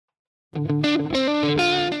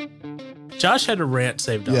Josh had a rant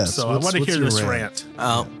saved up, Yes, so I what's- want to what's hear your this rant?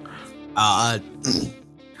 rant.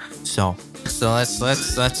 So let's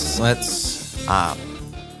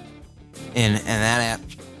in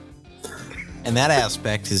that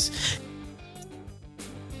aspect is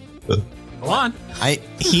Go on.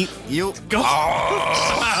 you Go.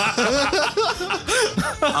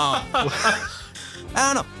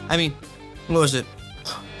 I don't know. I mean, what was it?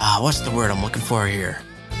 What's the word I'm looking for here?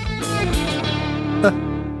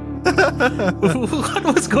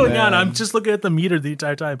 What's going on? I'm just looking at the meter the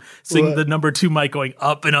entire time, seeing What? the number 2 mic going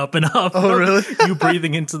up and up and up. Oh, really? You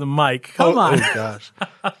breathing into the mic. Come on. Oh, gosh.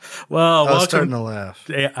 Well, I was starting welcome. to laugh.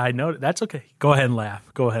 Yeah, I know. That's okay. Go ahead and laugh.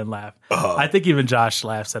 I think even Josh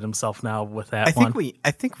laughs at himself now with that one.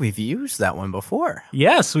 I think we've used that one before.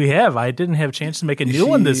 Yes, we have. I didn't have a chance to make a new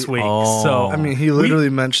one this week. Oh. So, I mean, he literally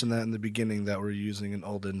mentioned that in the beginning that we're using an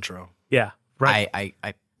old intro. yeah. Right.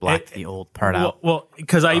 I blocked the old part out. Well,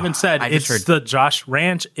 because I even said I it's just the Josh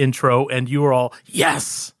Ranch intro, and you were all,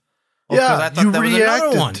 yes. Oh, 'cause I thought you that was another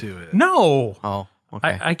reacted one. to it. No. Oh,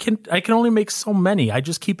 okay. I can only make so many. I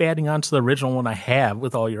just keep adding on to the original one I have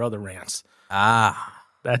with all your other rants.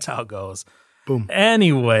 That's how it goes. Boom.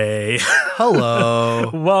 Anyway, Hello.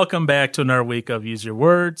 welcome back to another week of Use Your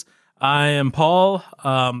Words. I am Paul.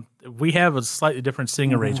 We have a slightly different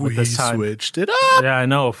singing arrangement We this time. switched it up. Yeah, I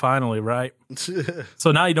know. Finally, right?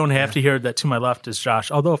 So now you don't have to hear that to my left is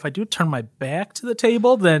Josh. Although if I do turn my back to the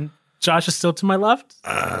table, then Josh is still to my left.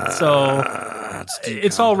 So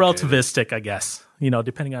it's all relativistic, I guess. You know,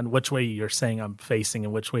 depending on which way you're saying I'm facing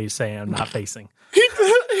and which way you're saying I'm not facing.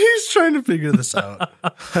 He's trying to figure this out.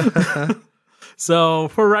 So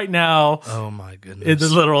for right now, Oh, my goodness. in the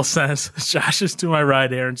literal sense, Josh is to my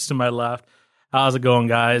right, Aaron's to my left. How's it going,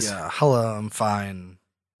 guys? Yeah. Hello. I'm fine.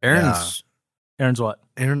 Aaron's. Aaron's what?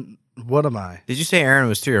 Aaron, what am I? Did you say Aaron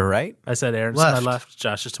was to your right? I said Aaron's Left. to my left,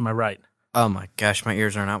 Josh is to my right. Oh my gosh, my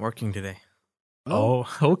ears are not working today. Oh,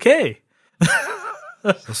 okay.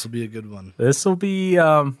 This will be a good one. This will be,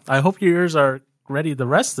 I hope your ears are ready the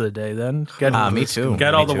rest of the day then. Me too.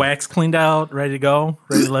 Got Me all the too. wax cleaned out, ready to go,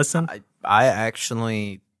 ready to listen? I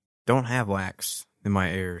actually don't have wax in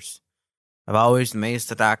my ears. I've always amazed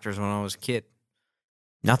the doctors when I was a kid.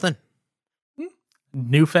 Nothing.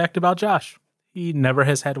 New fact about Josh. He never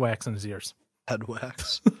has had wax in his ears. Head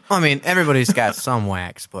wax. I mean, everybody's got some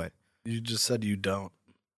wax, but, You just said you don't.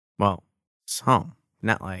 well, some.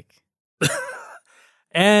 Not like.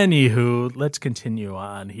 Anywho, let's continue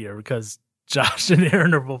on here because Josh and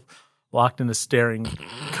Aaron are both locked in a staring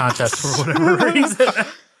contest for whatever reason.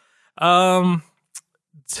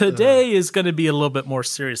 Today is going to be a little bit more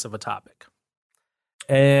serious of a topic.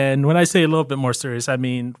 And when I say a little bit more serious, I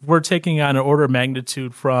mean we're taking on an order of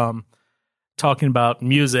magnitude from talking about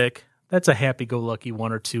music. That's a happy-go-lucky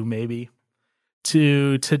one or two maybe.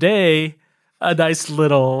 To today, a nice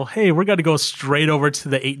little, hey, we're going to go straight over to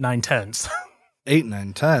the 8, 9, 10s. 8,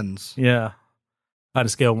 9, 10s. Yeah. On a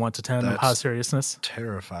scale of 1 to 10 of That's- high seriousness.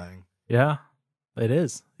 Terrifying. Yeah, it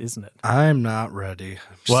is, isn't it? I'm not ready.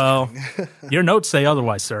 I'm just Well, kidding. your notes say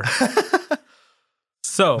otherwise, sir.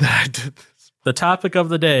 So, I did this. the topic of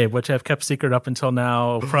the day, which I've kept secret up until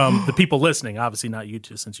now from the people listening, obviously not you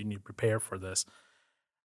two, since you need to prepare for this.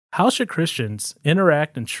 How should Christians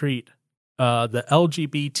interact and treat the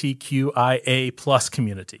LGBTQIA plus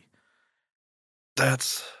community?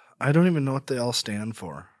 I don't even know what they all stand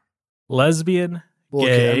for. Lesbian, Well,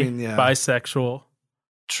 gay, okay, I mean, yeah. bisexual.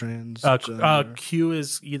 Transgender. Q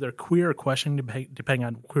is either queer or questioning, depending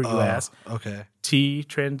on who you ask. Okay. T,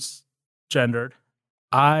 transgendered.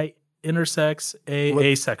 I, intersex. A, What-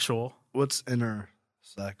 asexual. What's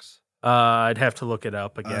intersex? I'd have to look it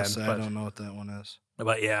up again. Honestly, I but, don't know what that one is.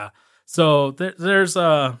 but yeah. So there's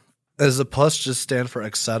Does the plus just stand for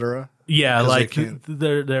etc.? yeah, 'Cause like they can't-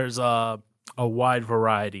 there's a wide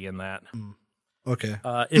variety in that. Okay.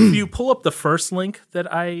 If you pull up the first link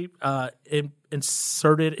that I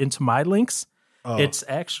inserted into my links, Oh, it's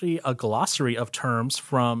actually a glossary of terms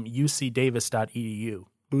from ucdavis.edu.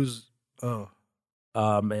 who's? Oh,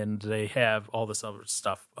 And they have all this other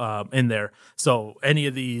stuff in there. So any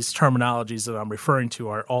of these terminologies that I'm referring to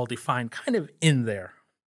are all defined kind of in there.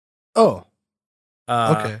 oh.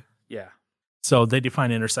 Okay. Yeah. So they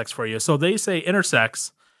define intersex for you. So they say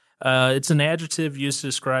intersex. It's an adjective used to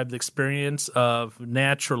describe the experience of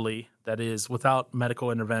naturally, that is, without medical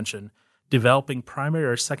intervention, developing primary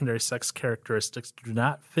or secondary sex characteristics that do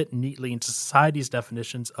not fit neatly into society's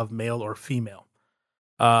definitions of male or female.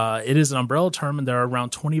 It is an umbrella term, and there are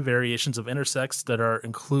around 20 variations of intersex that are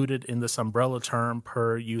included in this umbrella term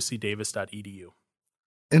per ucdavis.edu.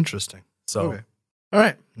 Interesting. So, Okay. All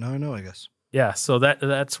right. Now I know. I guess. yeah, so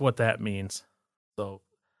that's what that means. So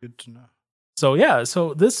Good to know. So yeah,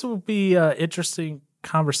 so this will be an interesting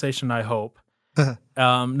conversation, I hope.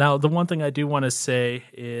 Now, the one thing I do want to say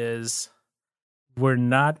is we're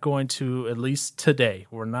not going to, at least today,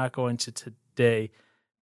 we're not going to debate.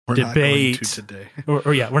 We're not going to today.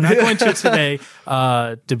 We're not going to today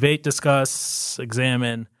debate, discuss,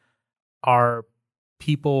 examine, are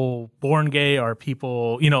people born gay? Are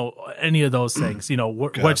people, any of those things?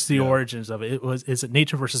 What's the origins of it? Is it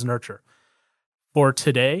nature versus nurture? For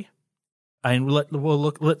today,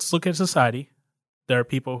 let's look at society. There are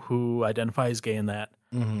people who identify as gay in that.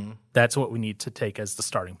 Mm-hmm. That's what we need to take as the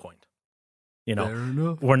starting point. Fair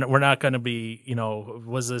enough. We're not going to be,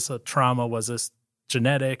 was this a trauma? Was this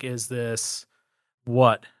genetic? Is this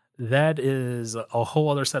what? That is a whole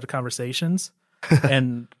other set of conversations.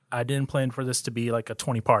 And I didn't plan for this to be like a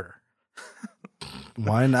 20-parter.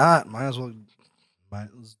 Why not? Might as well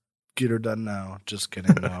get her done now. Just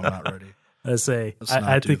kidding. No, I'm not ready. I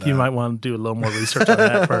think you might want to do a little more research on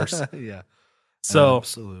that first. Yeah. So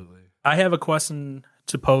absolutely. I have a question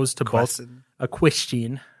to pose to both. A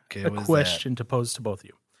question. Okay, a question to pose to both of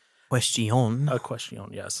you. Question. A question,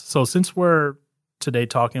 yes. So since we're today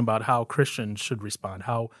talking about how Christians should respond,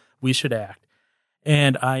 how we should act,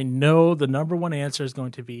 and I know the number one answer is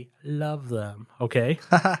going to be love them, okay?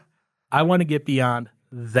 I want to get beyond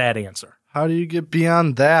that answer. How do you get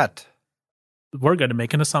beyond that? We're going to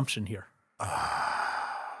make an assumption here.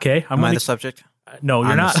 Okay? Am I the subject? No,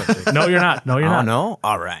 you're not. No, you're not. No, you're not. Oh, no?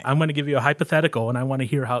 All right. I'm going to give you a hypothetical, and I want to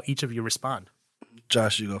hear how each of you respond.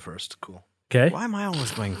 Josh, you go first. Cool. Okay? Why am I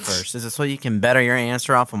always going first? Is it so you can better your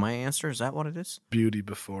answer off of my answer? Is that what it is? Beauty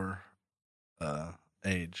before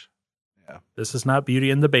age. Yeah. This is not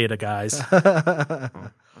Beauty and the Beta, guys.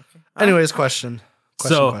 Anyways, question.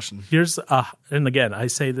 Here's, and again, I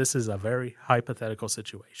say this is a very hypothetical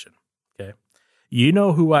situation. Okay? You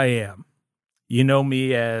know who I am. You know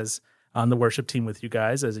me as on the worship team with you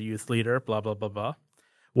guys as a youth leader, blah, blah, blah, blah.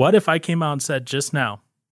 What if I came out and said just now,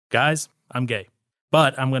 guys, I'm gay,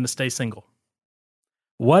 but I'm going to stay single?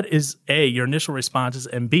 What is A, your initial responses,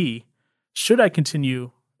 and B, should I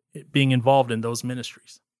continue being involved in those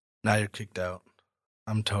ministries? Now you're kicked out.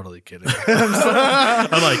 I'm totally kidding.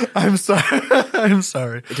 I'm sorry. I'm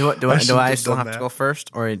sorry. Do I still have to go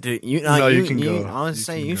first, or do you? No, you can go. I was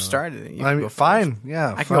saying you started it. I mean, fine.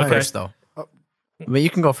 Yeah, I can go first though. But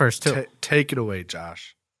you can go first too. Take it away,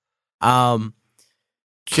 Josh.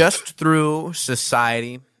 Just through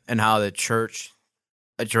society and how the church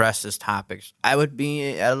addresses topics, I would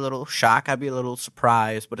be a little shocked. I'd be a little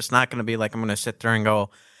surprised, but it's not going to be like I'm going to sit there and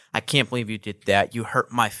go, I can't believe you did that. You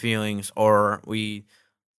hurt my feelings, or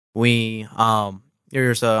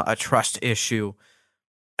there's a trust issue.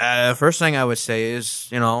 First thing I would say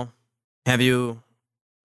is, have you?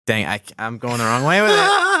 Dang, I'm going the wrong way with it.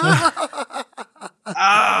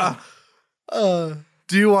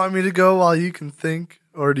 Do you want me to go while you can think,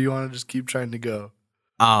 or do you want to just keep trying to go?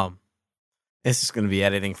 This is going to be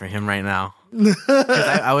editing for him right now.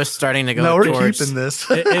 I was starting to go. No, we're keeping this.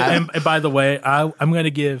 And by the way, I'm going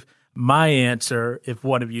to give my answer if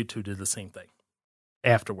one of you two did the same thing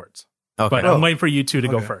afterwards. Okay. But I'm waiting for you two to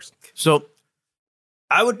go first. So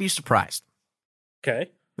I would be surprised. Okay.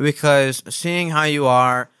 Because seeing how you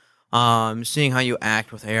are, seeing how you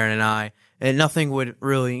act with Aaron and I, and nothing would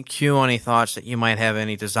really cue any thoughts that you might have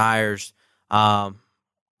any desires in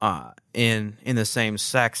the same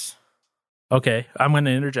sex. Okay, I'm going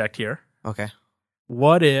to interject here. Okay.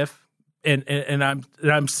 What if, and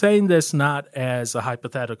I'm saying this not as a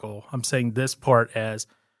hypothetical, I'm saying this part as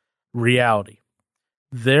reality.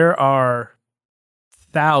 There are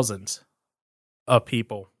thousands of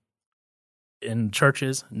people in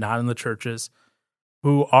churches, not in the churches,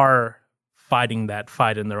 who are fighting that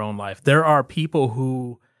fight in their own life. There are people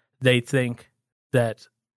who they think that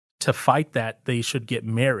to fight that, they should get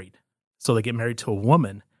married. So they get married to a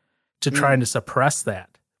woman to try to suppress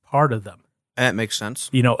that part of them. That makes sense.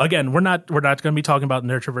 Again, we're not going to be talking about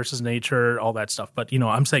nurture versus nature, all that stuff. But,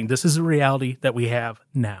 I'm saying this is a reality that we have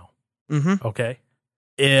now. Mm-hmm. Okay?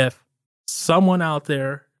 If someone out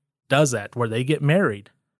there does that, where they get married,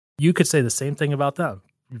 you could say the same thing about them.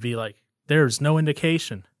 You'd be like, there's no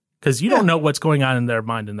indication. Because you don't know what's going on in their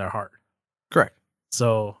mind and their heart. Correct.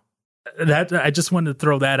 So that I just wanted to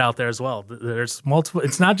throw that out there as well. There's multiple.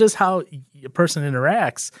 It's not just how a person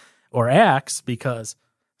interacts or acts, because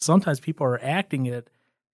sometimes people are acting it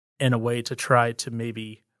in a way to try to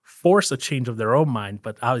maybe force a change of their own mind,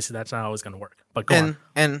 but obviously that's not always going to work. But go on.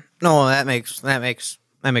 And no, that makes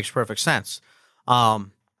perfect sense.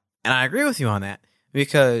 And I agree with you on that,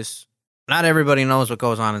 because not everybody knows what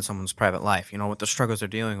goes on in someone's private life, what the struggles they're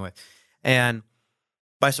dealing with. And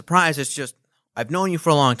by surprise, it's just I've known you for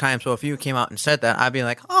a long time, so if you came out and said that, I'd be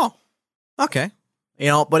like, oh, okay.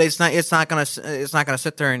 But it's not gonna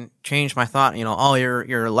sit there and change my thought. Oh,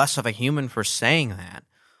 you're less of a human for saying that.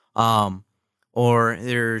 Or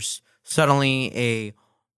there's suddenly a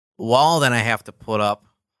wall that I have to put up.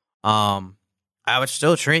 I would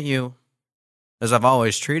still treat you as I've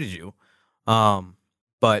always treated you.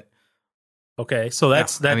 But okay, so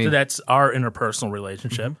that's that's our interpersonal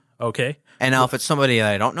relationship. Mm-hmm. Okay, and now if it's somebody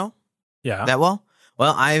that I don't know, yeah, that well,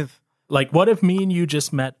 like, what if me and you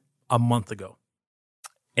just met a month ago,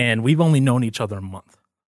 and we've only known each other a month?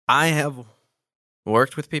 I have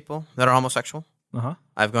worked with people that are homosexual.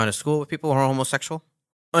 I've gone to school with people who are homosexual,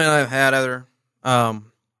 and I've had other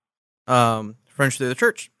friends through the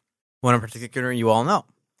church. One in particular, you all know.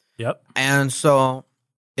 Yep. And so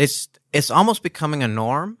it's almost becoming a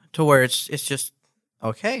norm to where it's just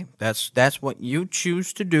okay. That's what you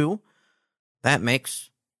choose to do. That makes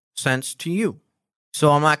sense to you.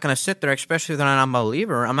 So I'm not going to sit there, especially if I'm a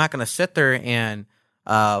believer. I'm not going to sit there and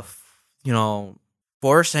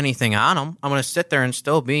force anything on them. I'm going to sit there and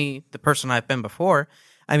still be the person I've been before.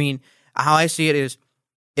 I mean, how I see it is,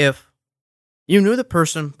 if you knew the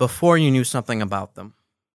person before you knew something about them,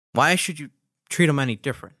 why should you treat them any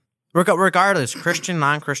different? Regardless, Christian,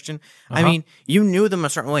 non-Christian. I mean, you knew them a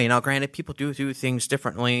certain way. Now, granted, people do things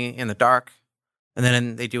differently in the dark, and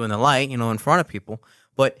then they do in the light, in front of people.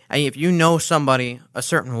 But if you know somebody a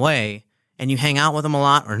certain way, and you hang out with them a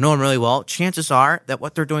lot or know them really well, chances are that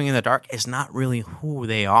what they're doing in the dark is not really who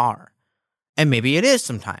they are. And maybe it is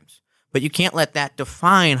sometimes. But you can't let that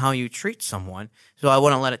define how you treat someone. So I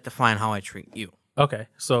wouldn't let it define how I treat you. Okay,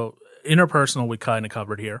 so interpersonal we kind of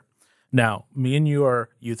covered here. Now, me and you are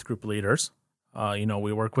youth group leaders.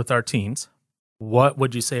 We work with our teens. What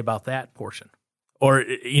would you say about that portion? Or,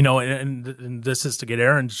 and this is to get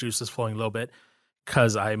Aaron's juices flowing a little bit,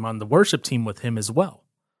 because I'm on the worship team with him as well.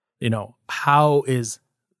 How is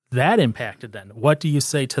that impacted then? What do you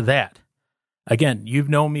say to that? Again, you've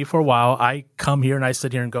known me for a while. I come here and I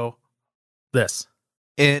sit here and go, this.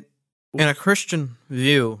 In a Christian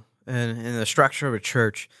view, in the structure of a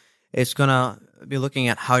church, it's going to be looking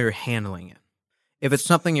at how you're handling it. If it's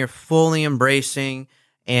something you're fully embracing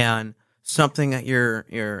and something that you're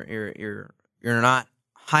not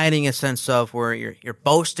hiding a sense of, where you're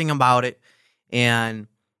boasting about it and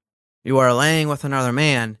you are laying with another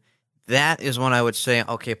man, that is when I would say,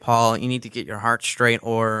 okay, Paul, you need to get your heart straight,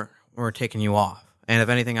 or we're taking you off. And if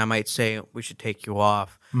anything, I might say we should take you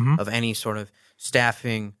off of any sort of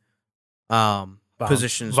staffing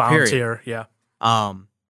positions. Volunteer, period. yeah.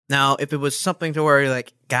 Now, if it was something to where you're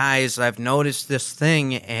like, guys, I've noticed this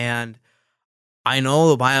thing, and I know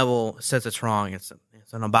the Bible says it's wrong. It's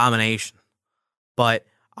an abomination. But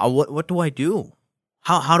what do I do?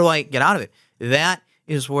 How do I get out of it? That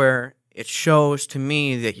is where it shows to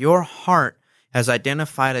me that your heart has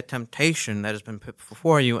identified a temptation that has been put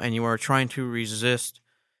before you, and you are trying to resist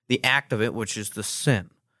the act of it, which is the sin.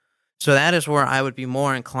 So that is where I would be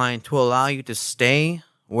more inclined to allow you to stay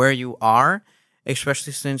where you are,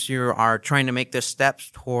 especially since you are trying to make the steps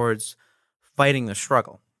towards fighting the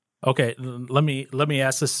struggle. Okay, let me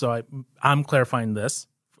ask this, so I'm clarifying this.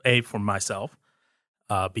 A, for myself,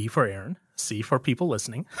 B, for Aaron, C, for people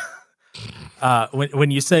listening. When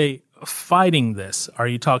you say fighting this, are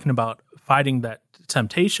you talking about fighting that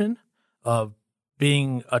temptation of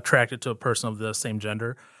being attracted to a person of the same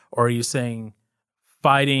gender, or are you saying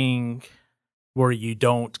fighting where you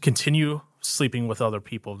don't continue sleeping with other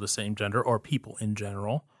people of the same gender or people in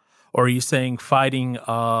general, or are you saying fighting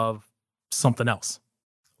of something else?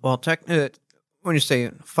 Well, when you say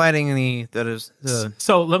fighting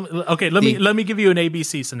so let me give you an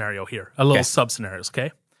ABC scenario here, a little sub scenarios.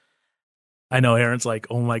 Okay, I know Aaron's like,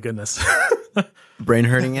 oh my goodness, brain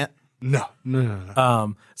hurting yet?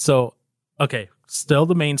 No. So okay, still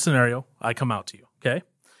the main scenario. I come out to you, okay,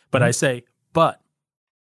 but I say, but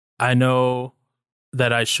I know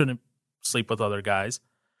that I shouldn't sleep with other guys,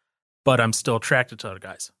 but I'm still attracted to other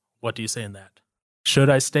guys. What do you say in that? Should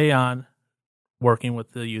I stay on working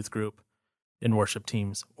with the youth group in worship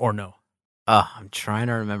teams or no? I'm trying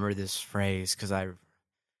to remember this phrase because I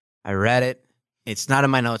read it. It's not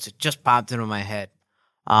in my notes. It just popped into my head.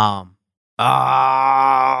 Oh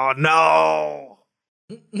no.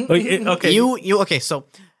 Okay. Okay. So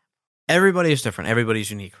everybody is different.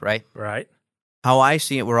 Everybody's unique, right? Right. How I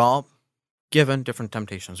see it, we're all given different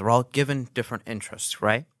temptations. We're all given different interests,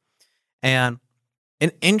 right? And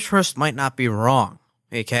an interest might not be wrong.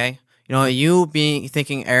 Okay. You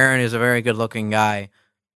thinking Aaron is a very good looking guy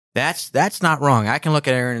That's not wrong. I can look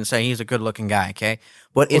at Aaron and say he's a good looking guy, okay?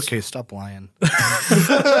 But it's Okay, stop lying.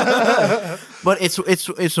 but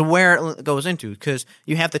it's where it goes into, because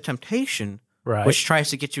you have the temptation, Right. which tries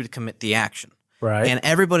to get you to commit the action. Right. And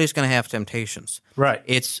everybody's going to have temptations. Right.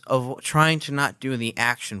 It's of trying to not do the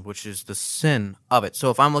action, which is the sin of it. So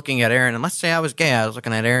if I'm looking at Aaron, and let's say I was gay, I was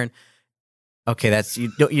looking at Aaron. Okay, that's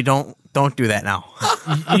you don't do that now.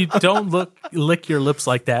 You don't lick your lips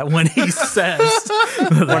like that when he says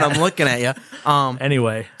When I'm looking at you.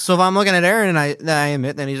 Anyway, So if I'm looking at Aaron and I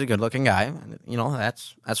admit that he's a good looking guy,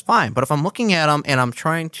 that's fine. But if I'm looking at him and I'm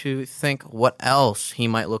trying to think what else he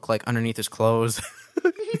might look like underneath his clothes,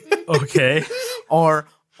 okay. or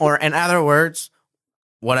in other words,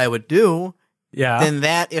 what I would do, Yeah. then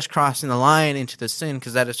that is crossing the line into the sin,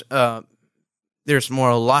 because that is there's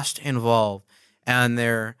more lust involved, and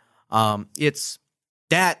that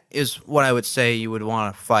is what I would say you would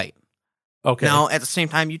want to fight. Okay. Now, at the same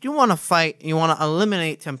time, you do want to fight, you want to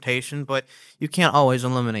eliminate temptation, but you can't always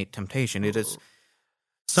eliminate temptation. It is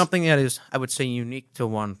something that is, I would say, unique to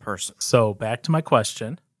one person. So back to my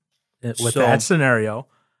question. With So- that scenario,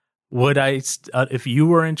 would I, if you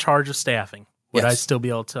were in charge of staffing, would I Yes. still be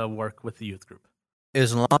able to work with the youth group?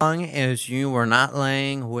 As long as you were not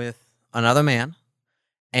laying with another man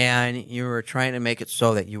and you were trying to make it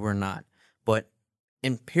so that you were not, but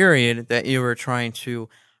in period, that you were trying to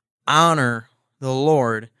honor the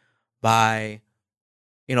Lord by,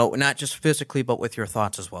 not just physically, but with your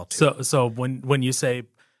thoughts as well, too. So when you say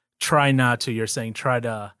try not to, you're saying try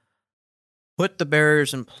to. Put the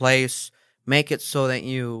barriers in place, make it so that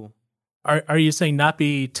you... Are you saying not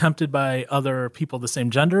be tempted by other people of the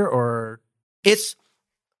same gender, or? It's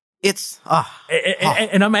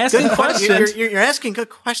And I'm asking good questions. You're asking good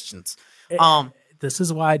questions. This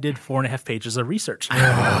is why I did 4.5 pages of research.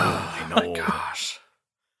 Oh my gosh.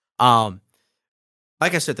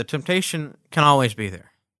 Like I said, the temptation can always be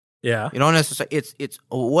there. Yeah. You don't necessarily. It's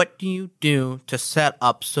what do you do to set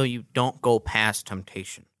up so you don't go past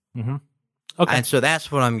temptation. Mm-hmm. Okay. And so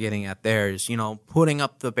that's what I'm getting at there is, putting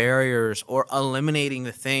up the barriers or eliminating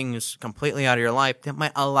the things completely out of your life that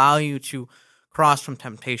might allow you to cross from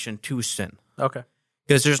temptation to sin. Okay.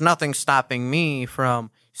 Because there's nothing stopping me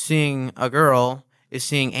from seeing a girl, is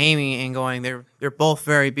seeing Amy and going, they're both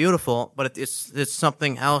very beautiful, but it's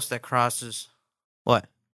something else that crosses what?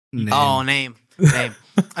 Name. Oh, name. I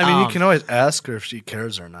mean, you can always ask her if she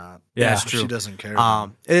cares or not. Yeah, If that's true. She doesn't care.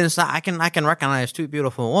 It's not, I can recognize two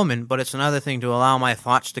beautiful women, but it's another thing to allow my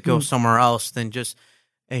thoughts to go somewhere else than just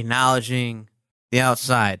acknowledging the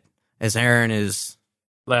outside, as Aaron is.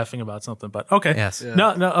 Laughing about something, but okay. Yes. Yeah.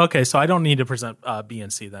 No. Okay. So I don't need to present B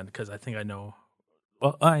and C then, because I think I know.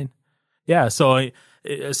 Well, yeah. So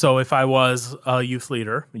if I was a youth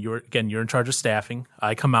leader, you're in charge of staffing.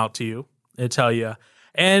 I come out to you and tell you,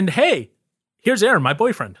 and hey, here's Aaron, my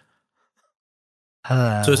boyfriend.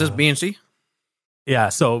 So is this B and C? Yeah.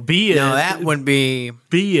 So B is No, that would be.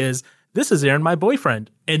 B is this is Aaron, my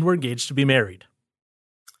boyfriend, and we're engaged to be married.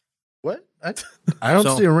 What? I don't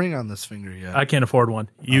So- see a ring on this finger yet. I can't afford one.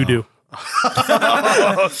 You do.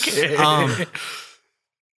 Okay.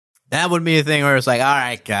 That would be a thing where it's like, all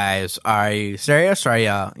right, guys, are you serious? Or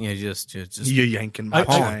are you just You yanking my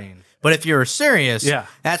chain. But if you were serious, Yeah.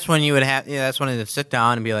 that's when you would have. That's when you'd sit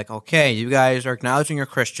down and be like, okay, you guys are acknowledging you're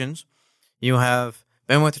Christians. You have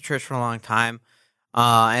been with the church for a long time,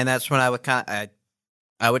 and that's when I would I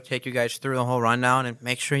would take you guys through the whole rundown and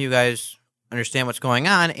make sure you guys understand what's going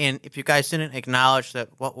on. And if you guys didn't acknowledge that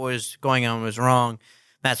what was going on was wrong,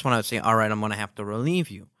 that's when I would say, all right, I'm going to have to relieve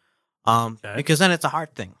you, because then it's a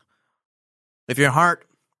heart thing. If your heart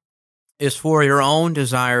is for your own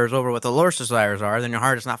desires over what the Lord's desires are, then your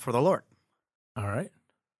heart is not for the Lord. All right.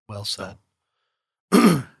 Well said.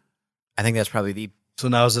 I think that's probably the. So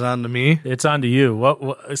now is it on to me? It's on to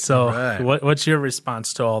you. So All right. what's your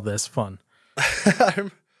response to all this fun?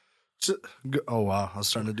 Oh wow, I was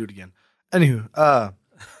starting to do it again. Anywho,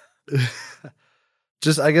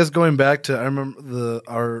 just I guess going back to I remember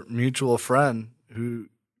our mutual friend who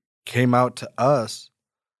came out to us.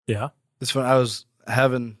 Yeah. It's when I was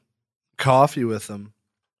having coffee with him,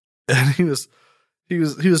 and he was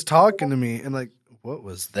talking to me, and like, what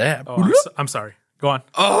was that? Oh, I'm sorry. Go on.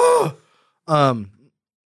 Oh,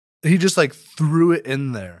 he just like threw it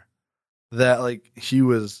in there that like he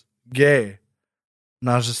was gay, and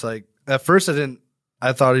I was just like, at first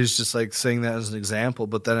I thought he was just like saying that as an example,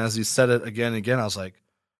 but then as he said it again and again, I was like,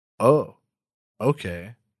 oh,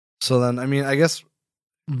 okay. So then, I mean, I guess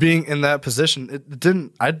being in that position, it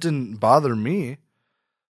didn't bother me,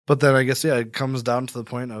 but then I guess, yeah, it comes down to the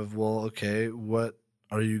point of, well, okay, what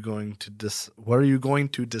are you going to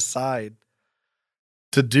decide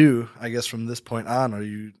to do, I guess, from this point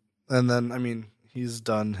on? And then, I mean, he's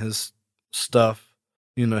done his stuff,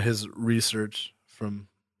 his research from,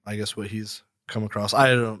 I guess, what he's come across.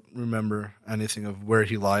 I don't remember anything of where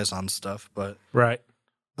he lies on stuff, but Right.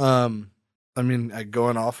 I mean,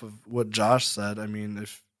 going off of what Josh said, I mean,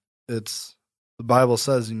 if it's the Bible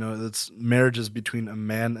says, it's marriages between a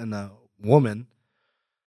man and a woman.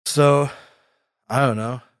 So I don't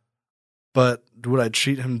know, but would I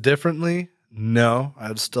treat him differently? No,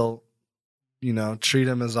 I'd still, treat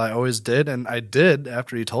him as I always did, and I did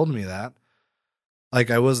after he told me that. Like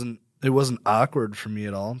it wasn't awkward for me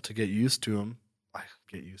at all to get used to him.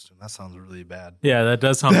 Get used to him. That sounds really bad. Yeah, that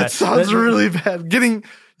does sound bad. That sounds really bad. Getting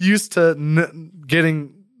used to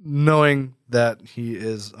knowing that he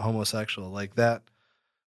is homosexual, like that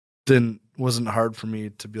wasn't hard for me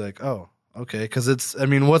to be like, oh, okay. Because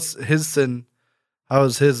what's his sin? How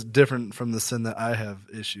is his different from the sin that I have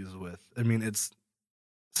issues with? I mean,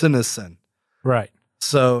 sin is sin. Right.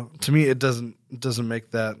 So to me, it doesn't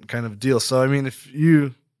make that kind of deal. So I mean, if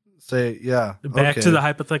you say, yeah, back to the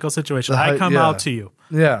hypothetical situation, I come out to you.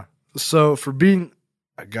 Yeah. So for being,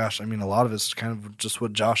 gosh, I mean, a lot of it's kind of just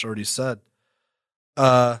what Josh already said.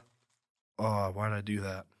 Why did I do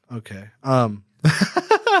that? Okay.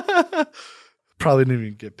 Probably didn't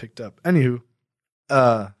even get picked up. Anywho,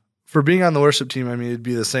 for being on the worship team, I mean, it'd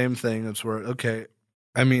be the same thing. It's where, okay,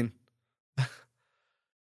 I mean,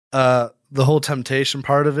 the whole temptation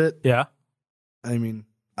part of it. Yeah. I mean,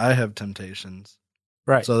 I have temptations.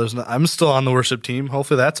 Right. So I'm still on the worship team.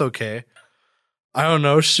 Hopefully that's okay. I don't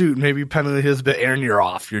know. Shoot, maybe penalty is a bit. Aaron, you're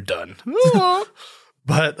off. You're done.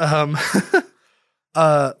 But well,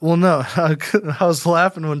 no. I was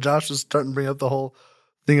laughing when Josh was starting to bring up the whole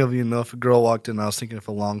thing of if a girl walked in, I was thinking if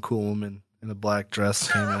a long, cool woman in a black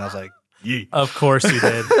dress came in, I was like, yee. Of course you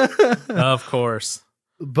did. Of course.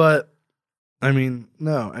 But I mean,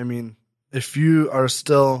 no. I mean, if you are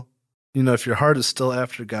still, if your heart is still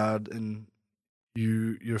after God and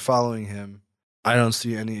you're following him, I don't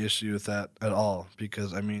see any issue with that at all,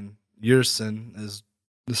 because I mean, your sin is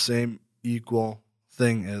the same equal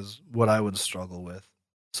thing as what I would struggle with.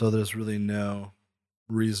 So there's really no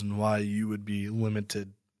reason why you would be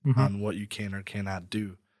limited on what you can or cannot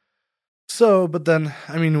do. So, but then,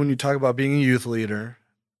 I mean, when you talk about being a youth leader,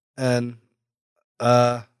 and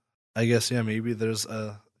I guess, yeah, maybe there's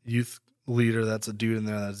a youth leader that's a dude in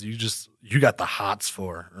there that you got the hots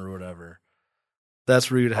for or whatever.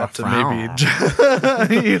 That's where you'd have to maybe,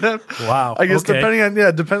 wow. I guess okay. depending on,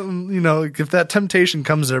 if that temptation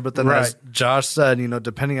comes there, but then as Josh said,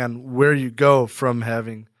 depending on where you go from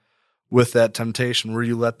having with that temptation, where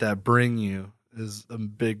you let that bring you is a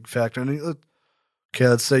big factor. And okay,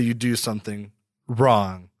 let's say you do something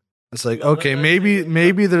wrong. It's like, okay,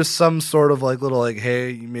 maybe there's some sort of like little like,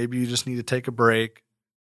 hey, maybe you just need to take a break,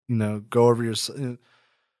 go over your,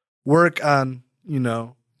 work on,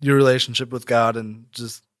 your relationship with God and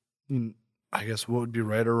just, I guess, what would be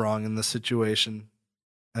right or wrong in this situation,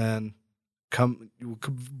 and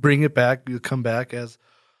bring it back. You come back as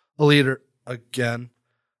a leader again.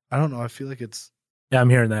 I don't know. I feel like it's I'm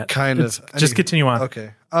hearing that just continue on.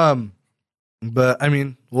 Okay. But I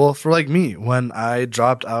mean, well, for like me, when I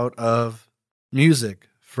dropped out of music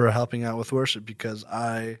for helping out with worship because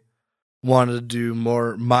I wanted to do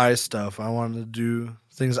more my stuff. I wanted to do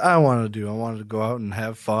things I wanted to do. I wanted to go out and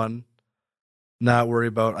have fun, not worry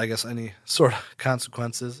about, I guess, any sort of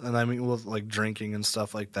consequences. And I mean, with like drinking and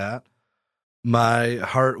stuff like that. My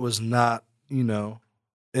heart was not, my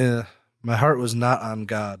heart was not on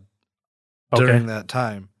God during that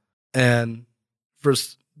time. And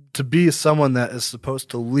to be someone that is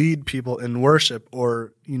supposed to lead people in worship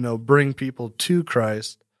or, bring people to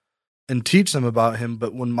Christ and teach them about him,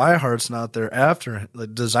 but when my heart's not there after,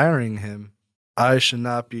 like desiring him, I should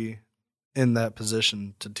not be in that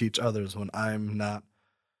position to teach others when I'm not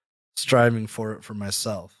striving for it for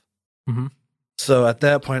myself. Mm-hmm. So at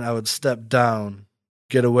that point, I would step down,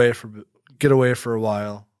 get away for a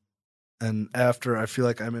while, and after I feel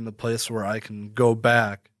like I'm in a place where I can go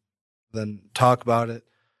back, then talk about it,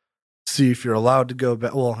 see if you're allowed to go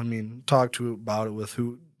back. Well, I mean, talk about it with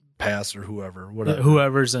pastor, whoever, whatever.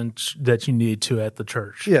 Whoever's that you need to at the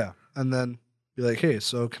church. Yeah. And then be like, hey,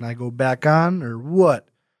 so can I go back on or what?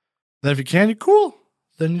 Then if you can, you're cool.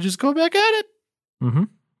 Then you just go back at it. Mm-hmm.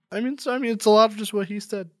 I mean, it's a lot of just what he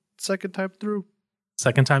said. Second time through.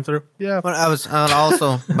 Yeah. But I was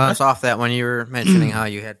also bounce off that when you were mentioning how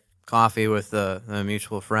you had coffee with a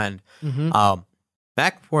mutual friend. Mm-hmm.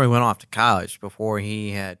 Back before he went off to college, before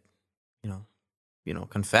he had,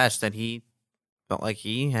 confessed that he felt like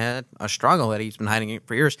he had a struggle that he's been hiding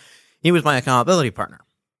for years, he was my accountability partner.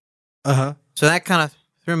 Uh-huh. So that kind of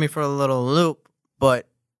threw me for a little loop, but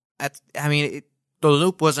the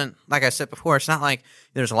loop wasn't, like I said before, it's not like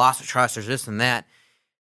there's a loss of trust, there's this and that.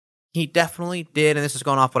 He definitely did, and this is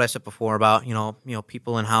going off what I said before about,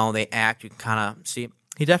 people and how they act, you can kind of see.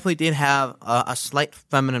 He definitely did have a slight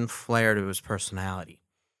feminine flair to his personality.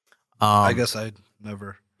 I guess I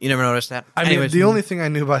never. You never noticed that? I mean, the only thing I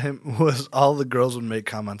knew about him was all the girls would make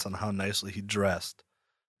comments on how nicely he dressed.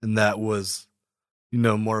 And that was,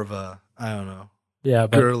 more of a, I don't know,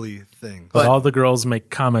 girly thing. But all the girls make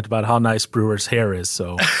comment about how nice Brewer's hair is,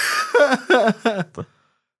 so.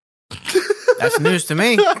 That's news to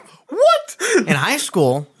me. What? In high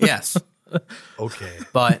school, yes. Okay.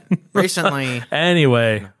 But recently.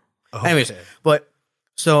 Anyway. Anyways, but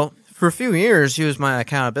so for a few years, he was my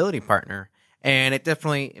accountability partner. And it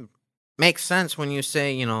definitely makes sense when you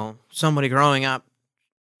say, somebody growing up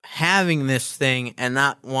having this thing and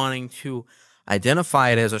not wanting to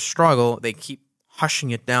identify it as a struggle, they keep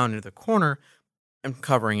hushing it down into the corner and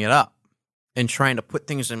covering it up and trying to put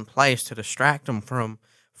things in place to distract them from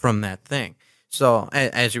that thing. So,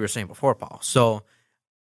 as you were saying before, Paul, so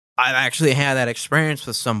I've actually had that experience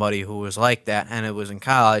with somebody who was like that, and it was in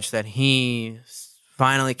college that he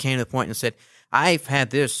finally came to the point and said, I've had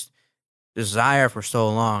this desire for so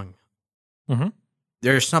long. Mm-hmm.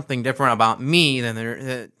 There's something different about me than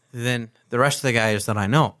the rest of the guys that I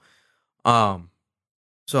know.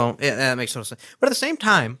 So that makes total sense. But at the same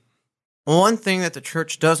time, one thing that the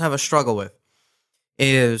church does have a struggle with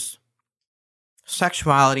is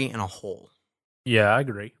sexuality in a whole. Yeah, I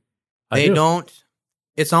agree. They don't.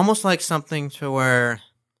 It's almost like something to where,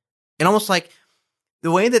 it almost like the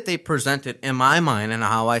way that they present it in my mind and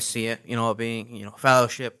how I see it, being,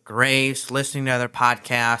 fellowship, grace, listening to other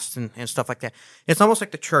podcasts and stuff like that. It's almost like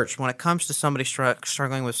the church when it comes to somebody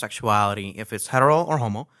struggling with sexuality, if it's hetero or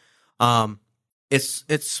homo.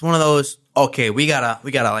 It's one of those, okay, we gotta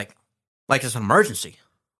like it's an emergency.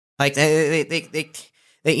 Like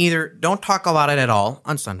they either don't talk about it at all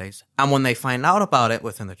on Sundays, and when they find out about it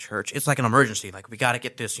within the church, it's like an emergency. Like we got to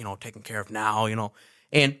get this, taken care of now,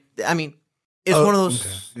 And I mean, it's one of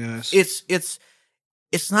those. Okay. Yes.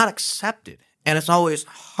 It's not accepted, and it's always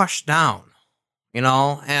hushed down,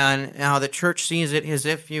 And how the church sees it is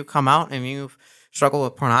if you come out and you've struggled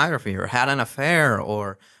with pornography or had an affair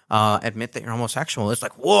or admit that you're homosexual, it's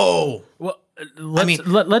like, whoa. Well,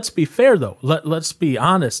 let's be fair though. Let's be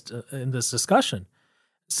honest in this discussion.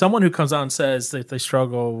 Someone who comes out and says that they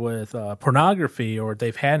struggle with pornography or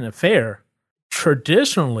they've had an affair,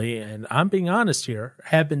 traditionally, and I'm being honest here,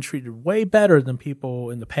 have been treated way better than people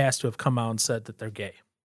in the past who have come out and said that they're gay.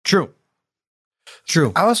 True.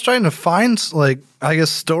 I was trying to find,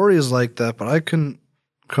 stories like that, but I couldn't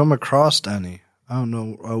come across any. I don't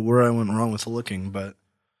know where I went wrong with looking, but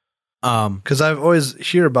because I've always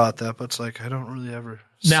hear about that, but it's like I don't really ever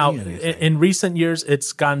see anything. In recent years,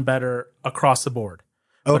 it's gotten better across the board.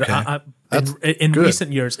 Okay. But in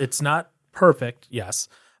recent years, it's not perfect, yes.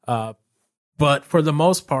 But for the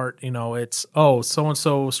most part, it's,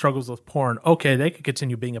 so-and-so struggles with porn. Okay, they could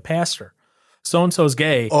continue being a pastor. So-and-so's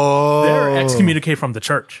gay. Oh. They're excommunicated from the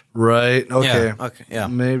church. Right. Okay. Yeah. Okay. Yeah.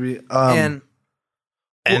 Maybe. And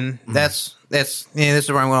this is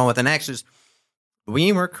where I'm going with the next is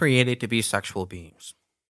we were created to be sexual beings.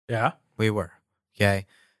 Yeah. We were. Okay.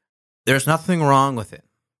 There's nothing wrong with it,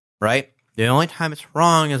 right? The only time it's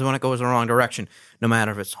wrong is when it goes the wrong direction, no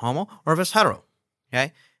matter if it's homo or if it's hetero.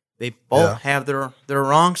 Okay. They both have their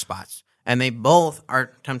wrong spots, and they both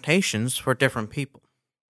are temptations for different people.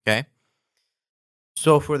 Okay?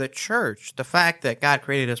 So for the church, the fact that God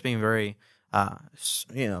created us being very,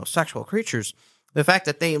 sexual creatures, the fact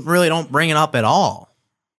that they really don't bring it up at all,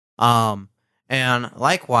 and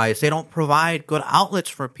likewise, they don't provide good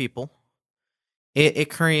outlets for people,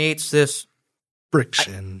 it creates this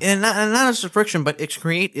friction. And not just friction, but it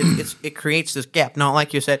creates this gap. Now,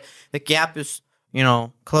 like you said, the gap is,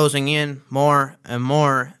 closing in more and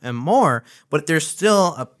more and more, but there's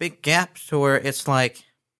still a big gap to where it's like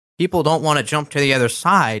people don't want to jump to the other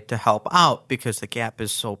side to help out because the gap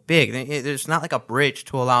is so big. There's not like a bridge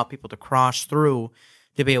to allow people to cross through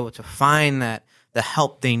to be able to find the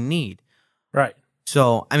help they need. Right.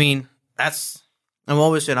 So, I mean, that's, and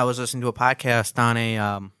what was it? I was listening to a podcast on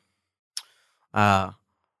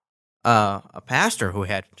a pastor who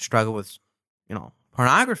had struggled with,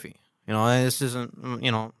 pornography. This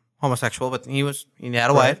isn't, homosexual, but he had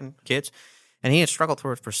a wife and kids, and he had struggled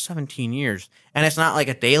for it for 17 years. And it's not like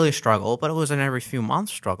a daily struggle, but it was an every few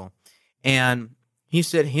months struggle. And he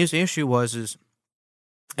said his issue is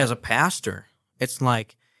as a pastor, it's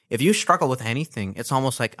like, if you struggle with anything, it's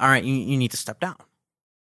almost like, all right, you need to step down.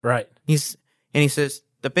 Right. He says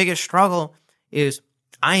the biggest struggle is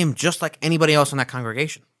I am just like anybody else in that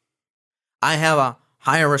congregation. I have a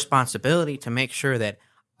higher responsibility to make sure that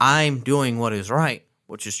I'm doing what is right,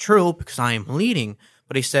 which is true because I am leading.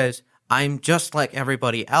 But he says, I'm just like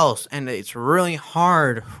everybody else. And it's really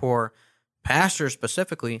hard for pastors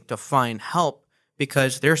specifically to find help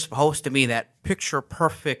because they're supposed to be that picture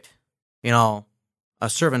perfect, a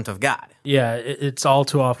servant of God. Yeah, it's all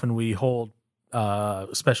too often we hold,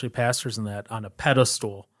 especially pastors in that, on a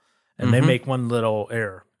pedestal, and they make one little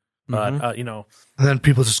error. But, And then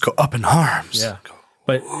people just go up in arms. Yeah.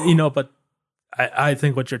 But, I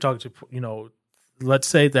think what you're talking to, let's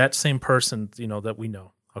say that same person, that we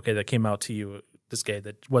know, okay, that came out to you, this guy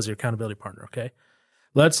that was your accountability partner, okay?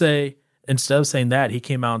 Let's say instead of saying that, he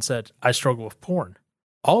came out and said, I struggle with porn.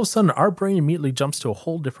 All of a sudden, our brain immediately jumps to a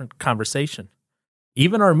whole different conversation.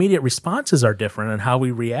 Even our immediate responses are different in how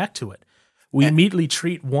we react to it. We immediately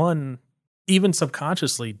treat one, even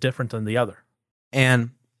subconsciously, different than the other.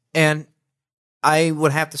 And I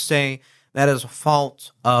would have to say that is a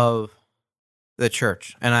fault of the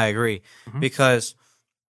church, and I agree. Because,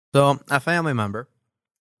 so a family member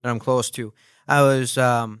that I'm close to, I was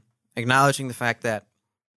acknowledging the fact that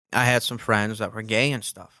I had some friends that were gay and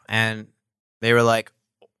stuff, and they were like,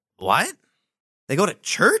 what? They go to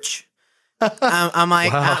church? I'm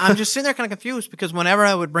like, Wow. I'm just sitting there kind of confused because whenever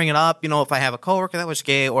I would bring it up, if I have a coworker that was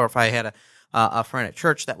gay or if I had a friend at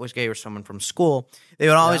church that was gay or someone from school, they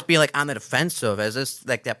would always be like on the defensive as if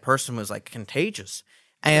like that person was like contagious.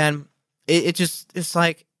 And it's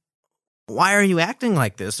like, why are you acting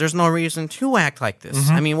like this? There's no reason to act like this.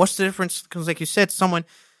 I mean, what's the difference? Because like you said, someone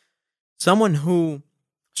who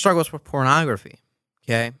struggles with pornography,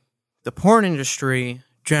 okay? The porn industry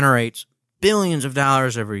generates billions of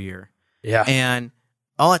dollars every year. Yeah. And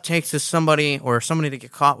all it takes is somebody to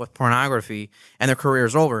get caught with pornography and their career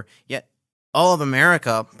is over. Yet all of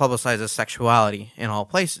America publicizes sexuality in all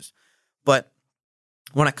places. But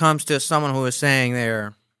when it comes to someone who is saying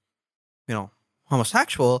they're,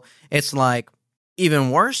 homosexual, it's like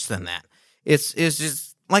even worse than that. It's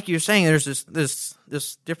just like you're saying, there's this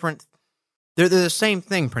different, they're the same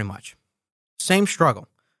thing pretty much. Same struggle,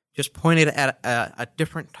 just pointed at a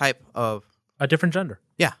different type of, A different gender.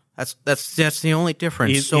 yeah, that's the only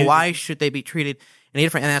difference. So why should they be treated any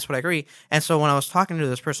different? And that's what I agree. And so when I was talking to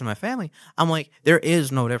this person in my family, I'm like, there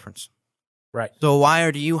is no difference. Right. So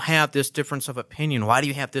why do you have this difference of opinion? Why do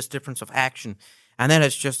you have this difference of action? And that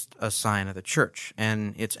is just a sign of the church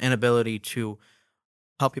and its inability to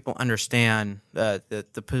help people understand the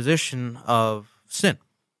position of sin.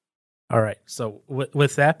 All right. So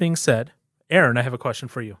with that being said, Aaron, I have a question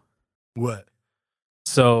for you. What?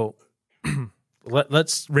 So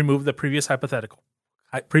let's remove the previous hypothetical.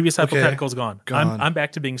 Previous hypothetical is gone. Gone. I'm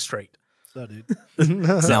back to being straight. So, dude.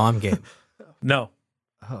 No, I'm gay. No.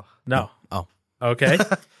 Oh. No. Oh. Okay.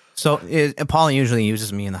 So Paul usually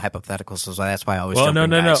uses me in the hypotheticals, so that's why I always Well,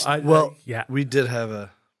 jump no. in, guys. Yeah. We did have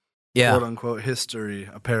a Yeah. quote unquote history,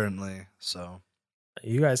 apparently. So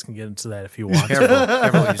You guys can get into that if you want.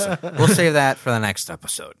 Careful what you say. We'll save that for the next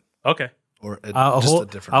episode. Okay. or a, I'll just hold,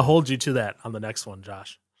 a different I'll hold you to that on the next one,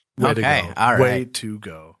 Josh. way to Okay, go. all Way right. to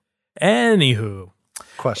go. Anywho,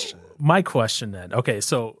 Question. my question then. Okay,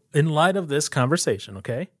 so in light of this conversation,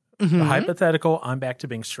 okay, Mm-hmm. the hypothetical, I'm back to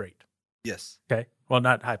being straight. Yes. Okay. Well,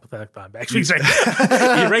 not hypothetical. I'm back to being straight.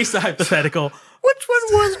 Erase the hypothetical. Which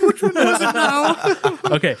one was it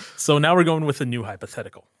now? Okay. So now we're going with a new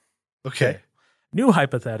hypothetical. Okay. New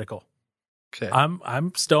hypothetical. Okay.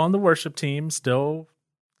 I'm still on the worship team, still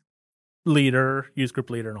leader, youth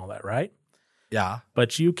group leader, and all that, right? Yeah.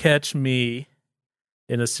 But you catch me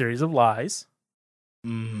in a series of lies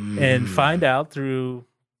and find out through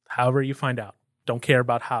however you find out. Don't care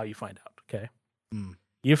about how you find out. Okay. Mm.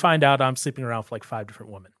 You find out I'm sleeping around with like 5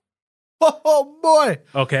 different women. Oh boy.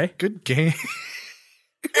 Okay. Good game.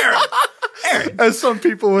 Aaron. As some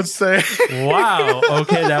people would say. Wow.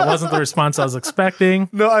 Okay. That wasn't the response I was expecting.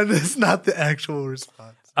 No, that's not the actual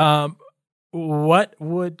response. What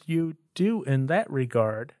would you do in that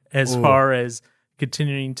regard as Ooh. far as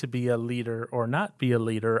continuing to be a leader or not be a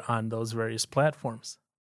leader on those various platforms?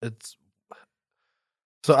 It's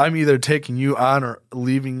so I'm either taking you on or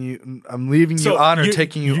leaving you. I'm leaving you on or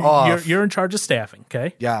taking you off. You're in charge of staffing,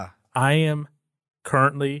 okay? Yeah. I am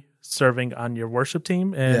currently serving on your worship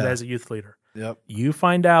team and Yeah. as a youth leader. Yep. You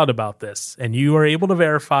find out about this and you are able to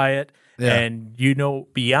verify it, Yeah. and you know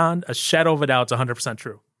beyond a shadow of a doubt it's 100%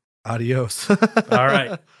 true. Adios. All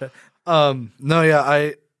right. No,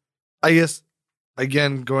 yeah, I guess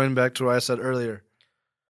again going back to what I said earlier.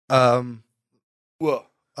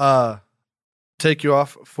 Take you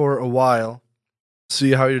off for a while,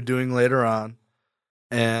 see how you're doing later on,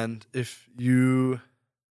 and if you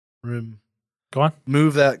Go on.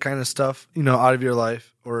 Move that kind of stuff, out of your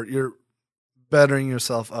life, or you're bettering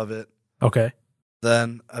yourself of it, Okay.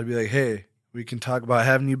 then I'd be like, hey, we can talk about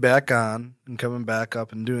having you back on and coming back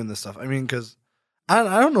up and doing this stuff. I mean, because I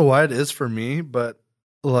don't know why it is for me, but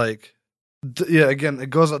like, again,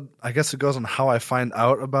 I guess it goes on how I find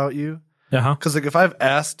out about you. Uh-huh. Because like if I've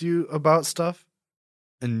asked you about stuff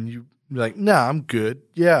and you're like, nah, I'm good.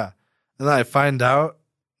 Yeah. And then I find out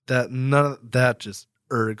that none of that just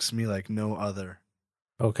irks me like no other.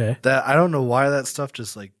 Okay. That I don't know why that stuff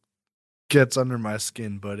just like gets under my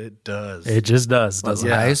skin, but it does. It just does, doesn't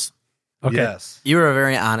it? Lies. Okay. Yes. You're a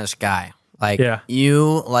very honest guy. Like, Yeah.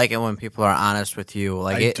 you like it when people are honest with you.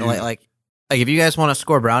 Like, I do. like if you guys want to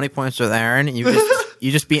score brownie points with Aaron, you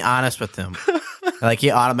just be honest with him. Like,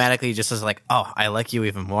 he automatically just is like, oh, I like you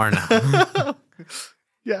even more now.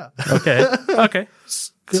 Yeah. Okay. Okay.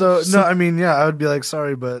 So no, I mean, yeah, I would be like,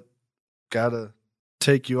 sorry, but gotta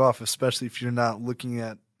take you off, especially if you're not looking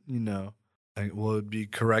at, like, well, it'd be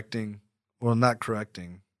correcting. Well, not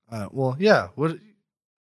correcting.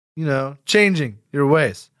 Changing your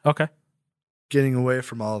ways, Okay. getting away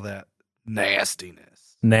from all that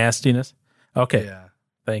nastiness. Nastiness. Okay. Yeah,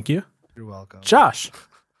 Thank you. you're welcome. Josh,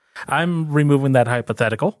 I'm removing that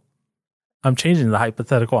hypothetical. I'm changing the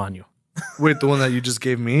hypothetical on you. Wait, the one that you just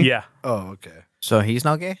gave me? Yeah. Oh, okay. So he's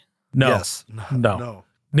not gay? No. Yes. No. No.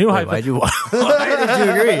 New Wait, why did you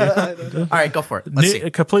agree? All right, go for it. Let's see. a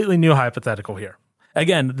completely new hypothetical here.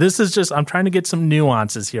 Again, this is just, I'm trying to get some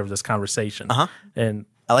nuances here of this conversation. Uh-huh. And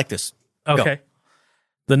I like this. okay.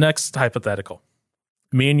 The next hypothetical.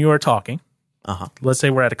 Me and you are talking. Uh-huh. Let's say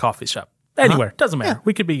we're at a coffee shop. Anywhere. Doesn't matter.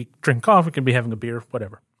 We could be drinking coffee, we could be having a beer,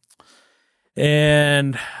 whatever.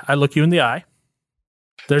 And I look you in the eye.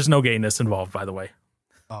 There's no gayness involved, by the way.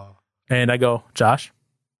 Oh. And I go, Josh,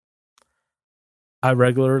 I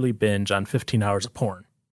regularly binge on 15 hours of porn.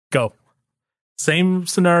 Go. Same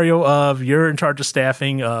scenario of you're in charge of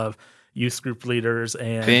staffing of youth group leaders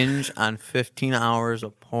and Binge on 15 hours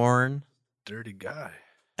of porn Dirty guy.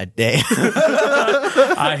 a day.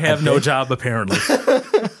 I have no job apparently.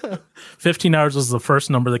 15 hours was the first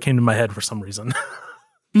number that came to my head for some reason.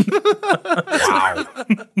 Wow.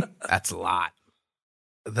 That's a lot.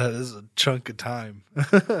 That is a chunk of time.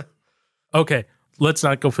 Okay, let's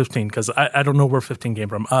not go 15 because I don't know where 15 came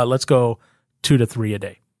from. Let's go 2 to 3 a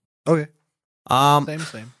day. Okay.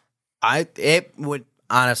 Same. It would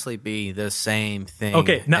honestly be the same thing.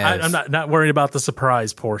 Okay, now as- I'm not worried about the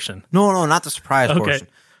surprise portion. No, not the surprise Okay. portion.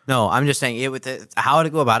 No, I'm just saying how to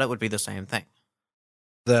go about it would be the same thing.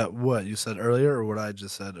 That what you said earlier, or what I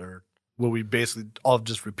just said, or what we basically all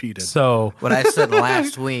just repeated. So What I said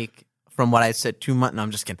last week from what I said 2 months. No,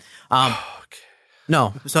 I'm just kidding. Okay.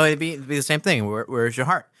 No, so it'd be the same thing. Where's your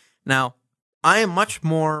heart? Now, I am much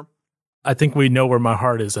more. I think we know where my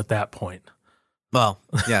heart is at that point. Well,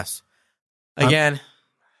 yes. Again,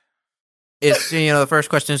 it's the first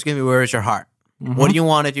question is going to be where is your heart? Mm-hmm. What do you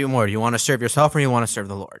want to do more? Do you want to serve yourself or do you want to serve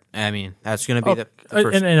the Lord? I mean, that's going to be the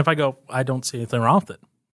first. And if I go, I don't see anything wrong with it.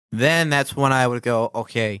 Then that's when I would go,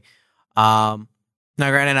 okay. Now,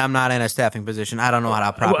 granted, I'm not in a staffing position. I don't know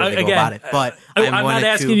how to properly go about it. But I'm going not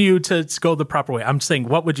asking you to go the proper way. I'm saying,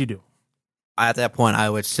 what would you do? At that point, I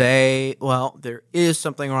would say, well, there is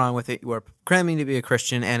something wrong with it. You are claiming to be a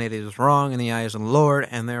Christian, and it is wrong in the eyes of the Lord.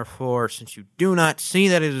 And therefore, since you do not see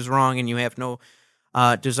that it is wrong and you have no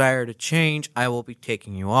desire to change, I will be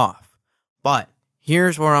taking you off. But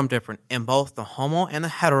here's where I'm different. In both the homo and the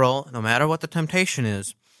hetero, no matter what the temptation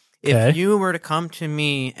is, Okay. if you were to come to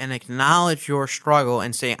me and acknowledge your struggle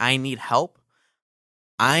and say, I need help,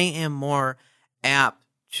 I am more apt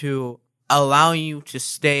to allow you to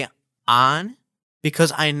stay on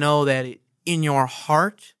because I know that in your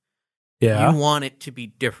heart, Yeah. you want it to be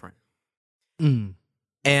different. Mm.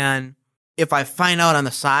 And if I find out on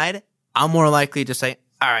the side, I'm more likely to say,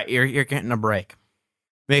 all right, you're getting a break.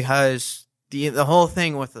 Because the whole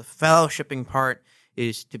thing with the fellowshipping part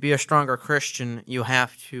is to be a stronger Christian, you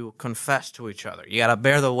have to confess to each other. You got to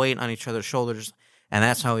bear the weight on each other's shoulders, and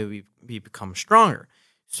that's how we become stronger.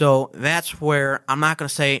 So that's where I'm not going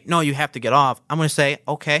to say, no, you have to get off. I'm going to say,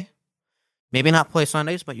 okay, maybe not play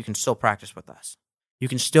Sundays, but you can still practice with us. You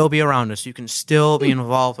can still be around us. You can still be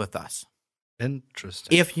involved with us.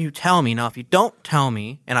 Interesting. If you tell me. Now, if you don't tell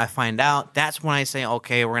me and I find out, that's when I say,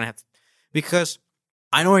 okay, we're going to have to, because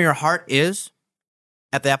I know where your heart is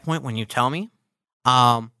at that point when you tell me.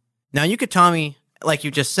 Now, you could tell me, like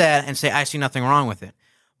you just said, and say, I see nothing wrong with it.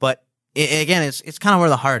 But again, it's kind of where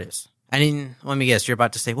the heart is. I mean, let me guess, you're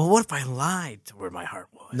about to say, well, what if I lied to where my heart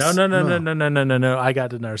was? No. I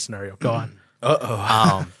got another scenario. Go on.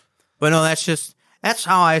 Uh-oh. But no, that's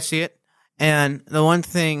how I see it. And the one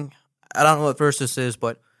thing, I don't know what verse this is,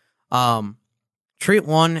 but treat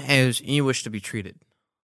one as you wish to be treated.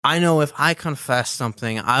 I know if I confess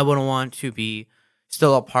something I wouldn't want to be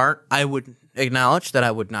still apart, I would acknowledge that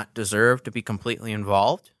I would not deserve to be completely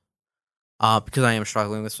involved because I am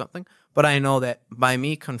struggling with something. But I know that by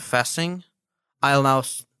me confessing, I allow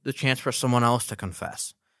the chance for someone else to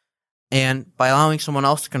confess. And by allowing someone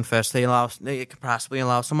else to confess, they could possibly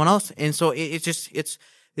allow someone else. And so it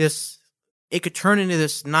could turn into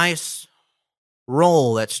this nice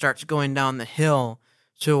roll that starts going down the hill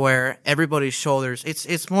to where everybody's shoulders,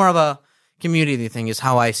 it's more of a community thing is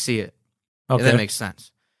how I see it. Okay. If that makes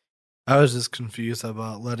sense. I was just confused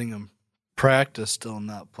about letting him practice still and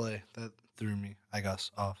not play. That threw me, I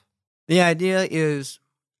guess, off. The idea is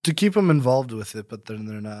To keep them involved with it, but then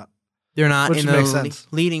they're not. they're not Which in makes the sense.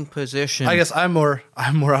 leading position. I guess I'm more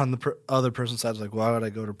on the other person's side. Like, why would I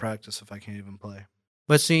go to practice if I can't even play?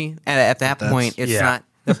 But see, at that That's- point, it's yeah. not,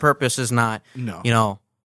 the purpose is not, No.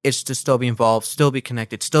 it's to still be involved, still be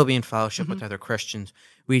connected, still be in fellowship with other Christians.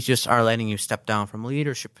 We just are letting you step down from a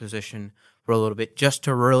leadership position for a little bit just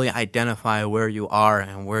to really identify where you are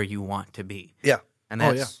and where you want to be. Yeah. And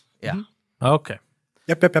Oh, that's, yeah. Okay.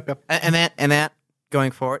 Yep. And that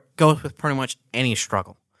going forward goes with pretty much any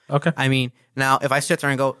struggle. Okay. I mean, now if I sit there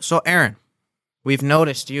and go, so Aaron, we've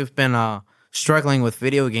noticed you've been struggling with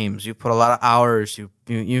video games. You put a lot of hours. You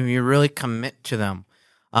really commit to them.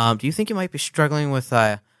 Do you think you might be struggling with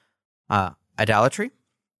idolatry?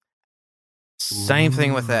 Same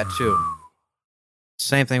thing with that too.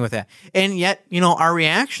 Same thing with that. And yet, our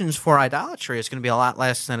reactions for idolatry is going to be a lot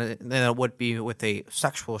less than it would be with a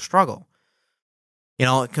sexual struggle.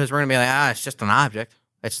 Because we're going to be like, it's just an object.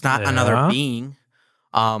 It's not another being.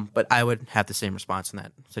 But I would have the same response in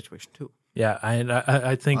that situation too. Yeah,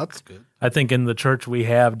 I think That's good. I think in the church we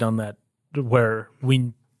have done that where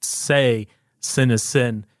we say sin is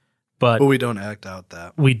sin, but we don't act out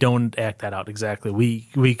that. we don't act that out exactly. We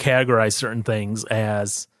categorize certain things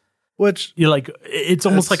as Which it's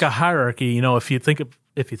almost That's- like a hierarchy. If you think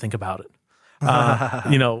about it,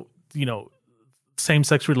 same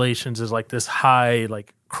sex relations is like this high,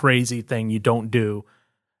 like crazy thing you don't do,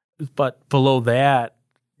 but below that,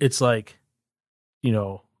 it's like,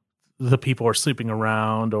 the people are sleeping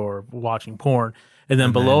around or watching porn. And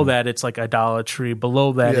then below that, it's like idolatry.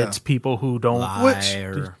 Below that, Yeah. it's people who don't.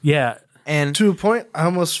 Liar. Yeah. And to a point, I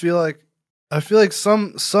almost feel like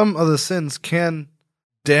some of the sins can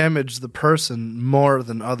damage the person more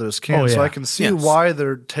than others can. Oh, So yeah. I can see Yes. why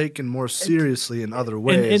they're taken more seriously in other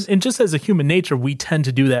ways. And just as a human nature, we tend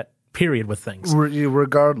to do that, period, with things.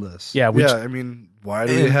 Regardless. Yeah, I mean, why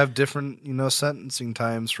do we have different, sentencing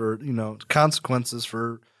times for, consequences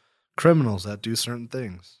for criminals that do certain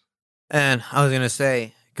things? And I was gonna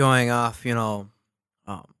say, going off,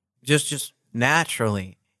 just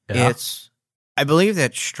naturally, Yeah. I believe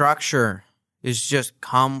that structure is just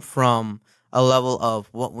come from a level of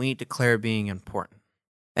what we declare being important,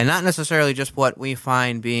 and not necessarily just what we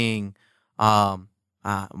find being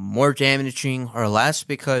more damaging or less.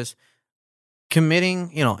 Because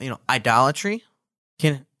committing, idolatry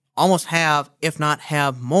can almost have, if not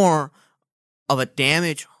have more of a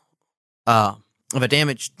damage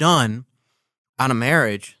done on a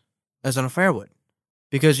marriage as an affair would,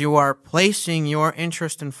 because you are placing your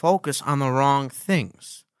interest and focus on the wrong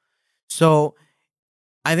things. So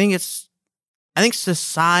I think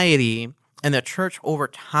society and the church over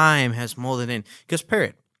time has molded in, because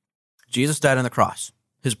period, Jesus died on the cross.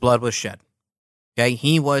 His blood was shed. Okay.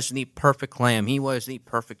 He was the perfect lamb. He was the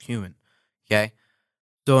perfect human. Okay.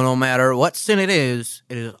 So no matter what sin it is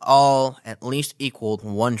all at least equaled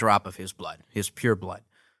one drop of his blood, his pure blood.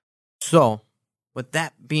 So, with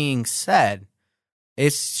that being said,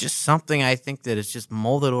 it's just something I think that is just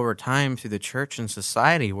molded over time through the church and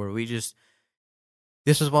society, where this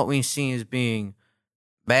is what we see as being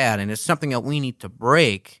bad, and it's something that we need to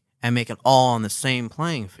break and make it all on the same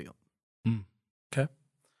playing field. Okay.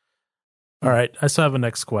 All right. I still have a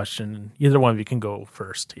next question. Either one of you can go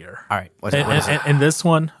first here. All right. And this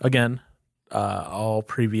one, again, all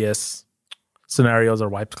previous scenarios are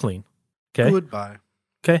wiped clean. Okay. Goodbye.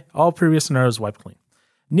 Okay. All previous scenarios wiped clean.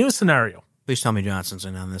 New scenario. Please tell me Johnson's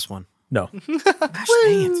in on this one. No. Gosh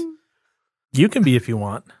dang it. You can be if you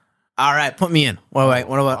want. All right, put me in. What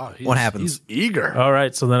Wow, happens? He's eager. All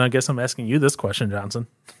right. So then I guess I'm asking you this question, Johnson.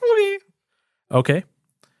 Okay.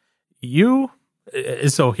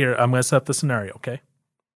 So here, I'm going to set up the scenario, okay?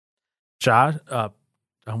 I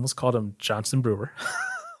almost called him Johnson Brewer.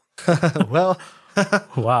 Well,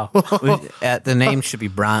 Wow. The name should be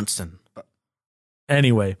Bronson.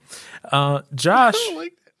 Anyway, Josh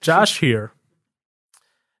here,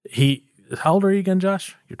 How old are you again,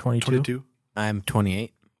 Josh? You're 22? 22. I'm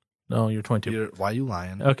 28. No, you're 22. Why are you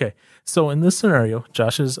lying? Okay. So in this scenario,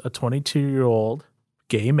 Josh is a 22-year-old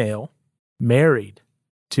gay male married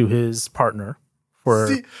to his partner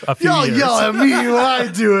for a few Y'all years. yell at me when I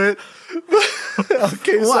do it.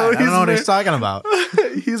 Okay, What? so I don't know what he's married, talking about.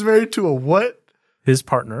 he's married to a what? His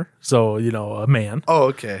partner. So, a man. Oh,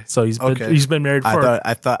 okay. So he's been married for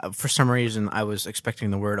I thought for some reason I was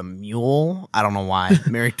expecting the word a mule. I don't know why.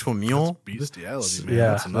 Married to a mule. Bestiality, man.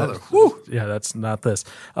 Yeah, That's another. Yeah, that's not this.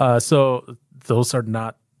 So those are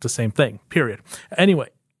not the same thing, period. Anyway,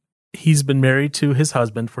 he's been married to his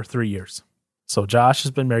husband for 3 years. So Josh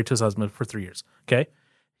has been married to his husband for 3 years. Okay.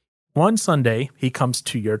 One Sunday, he comes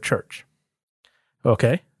to your church.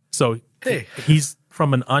 Okay. So Hey. he's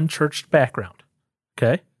from an unchurched background.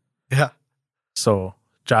 Okay. Yeah. So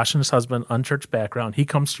Josh and his husband, unchurched background, he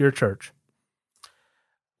comes to your church.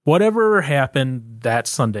 Whatever happened that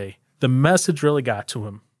Sunday, the message really got to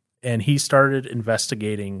him, and he started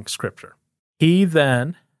investigating scripture. He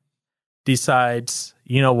then decides,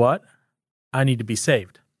 you know what? I need to be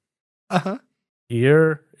saved. Uh-huh.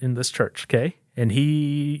 You're in this church, okay? And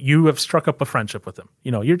you have struck up a friendship with him.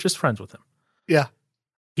 You're just friends with him. Yeah.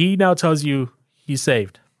 He now tells you he's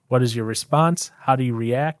saved. What is your response? How do you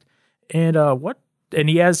react? And and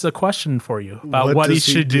he has a question for you about what he does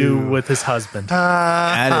he should do do? with his husband.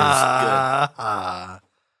 That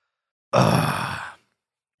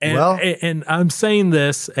And, Well- and I'm saying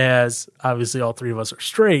this as obviously all three of us are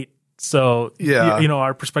straight. So, Yeah.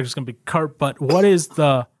 our perspective is going to be cart, but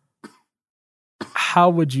how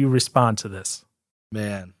would you respond to this?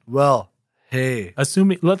 Man. Well, hey,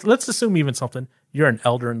 Let's assume even something. You're an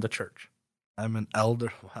elder in the church I'm an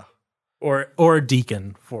elder. Wow. or a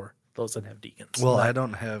deacon for those that have deacons. Well, Like, I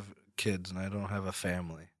don't have kids and I don't have a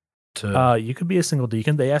family. To you could be a single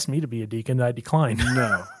deacon. They asked me to be a deacon. And I declined.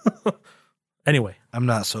 no, Anyway, I'm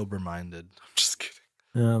not sober minded. I'm just kidding.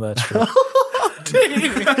 no, that's true.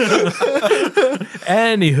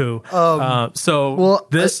 Anywho, well,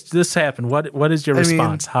 this happened. What is your I mean-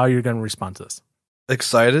 response? How are you going to respond to this?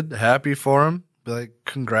 Excited, happy for him. Be like,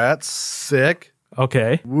 congrats, sick,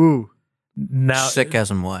 Okay, woo, now Sick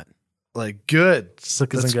as in what? like good. sick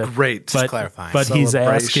That's isn't good. great. But, clarifying. but he's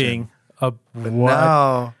Celebration. asking, But what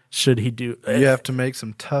now should he do? you have to make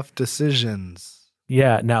some tough decisions.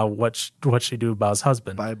 Yeah. Now, what should he do about his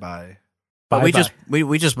husband? Bye bye. But we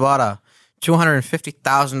Bye-bye. just bought a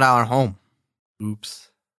 $250,000 home.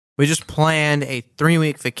 Oops. We just planned a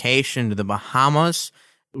 3-week vacation to the Bahamas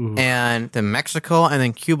Ooh. and to Mexico and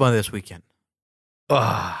then Cuba this weekend.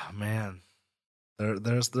 Oh man,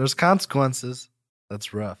 there's consequences.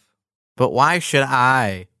 That's rough. But why should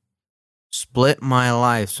I split my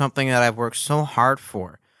life, something that I've worked so hard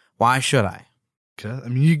for? Why should I? 'Cause, I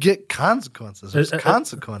mean, you get consequences. There's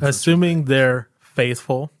consequences. Assuming they're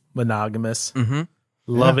faithful, monogamous, Mm-hmm.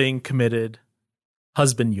 loving, committed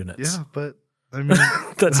husband units. Yeah, but I mean,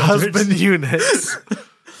 That's husband units.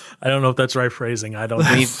 I don't know if that's right phrasing. I don't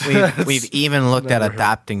know. We've even looked at Never heard.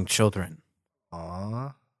 adopting children.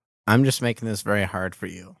 Aw, I'm just making this very hard for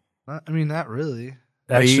you. not really.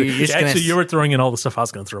 Actually, You're just gonna you were throwing in all the stuff I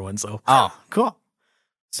was going to throw in. So Oh, cool.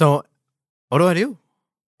 So, what do I do?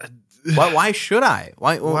 Why should I?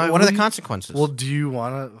 What are the wouldn't- consequences? Well, do you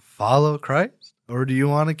want to follow Christ, or do you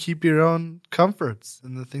want to keep your own comforts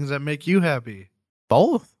and the things that make you happy?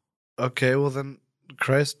 both. Okay, well then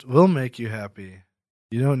Christ will make you happy.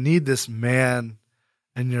 You don't need this man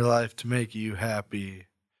in your life to make you happy.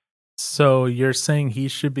 So you're saying he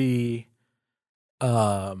should be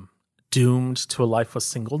doomed to a life of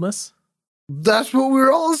singleness? That's what we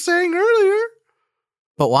were all saying earlier.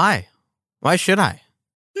 But why? Why should I?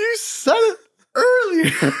 You said it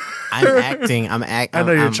earlier. I'm acting. I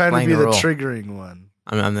know you're I'm trying to playing be the role. triggering one.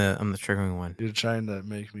 I'm the triggering one. You're trying to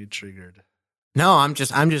make me triggered. No, I'm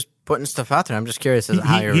just putting stuff out there. I'm just curious as to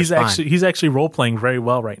how you he's respond. he's actually role playing very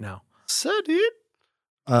well right now. Said it.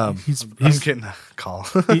 He's- I'm getting a call.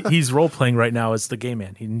 He's role playing right now as the gay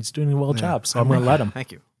man. He's doing a well job, so I'm going to let him.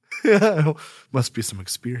 Thank you. Must be some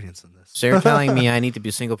experience in this. So you're telling me I need to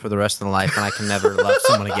be single for the rest of the life and I can never love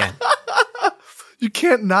someone again? You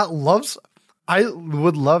can't not love. I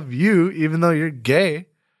would love you even though you're gay.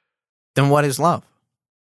 Then what is love?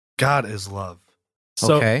 God is love.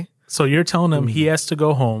 So, Okay. so you're telling him Mm. he has to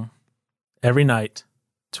go home every night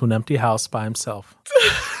to an empty house by himself.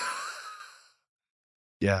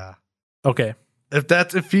 Yeah. Okay.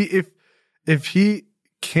 If he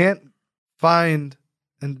can't find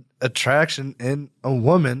an attraction in a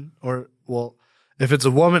woman, or well, if it's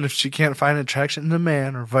a woman, if she can't find attraction in a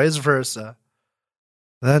man, or vice versa,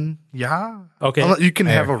 then yeah. Okay. You can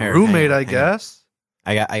have a Here, roommate, hang on, I hang on. guess.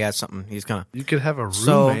 I got something. He's gonna. You could have a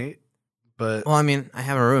So- roommate, but Well, I mean, I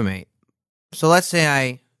have a roommate. So let's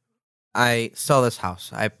say I sell this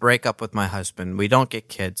house. I break up with my husband. We don't get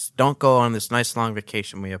kids. Don't go on this nice long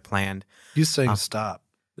vacation we have planned. he's saying stop.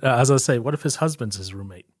 As I say, what if his husband's his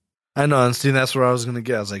roommate? I know, and see, that's where I was going to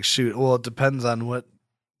get. I was like, shoot, well, it depends on what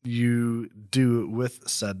you do with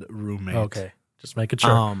said roommate. Okay, just making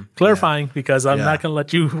sure. Clarifying, yeah. because I'm Yeah. not going to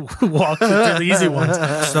let you walk through the easy ones.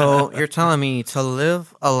 So you're telling me to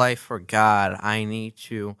live a life for God, I need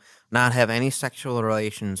to not have any sexual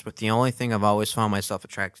relations with the only thing I've always found myself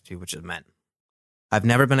attracted to, which is men. I've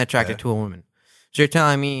never been attracted to a woman. So you're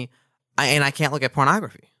telling me, I can't look at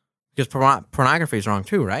pornography because pornography is wrong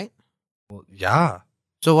too, right? Well, yeah.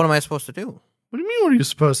 So what am I supposed to do? What do you mean, what are you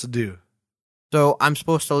supposed to do? So I'm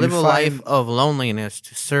supposed to live You a life find- of loneliness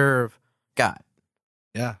to serve God.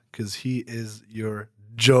 Yeah, because he is your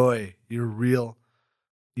joy, your real,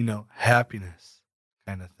 happiness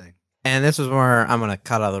kind of thing. And this is where I'm going to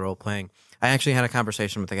cut out of the role playing. I actually had a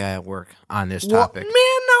conversation with a guy at work on this Well, topic. man, no,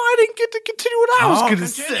 I didn't get to continue what I was going to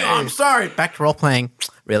continue. say. I'm sorry. Back to role playing.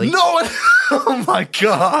 Really? No, oh my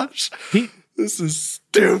gosh. He This is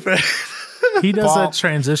stupid. he does Bob. that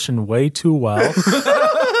transition way too well.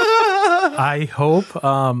 I hope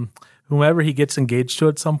whomever he gets engaged to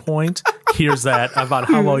at some point hears that about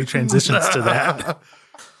how well he transitions to that.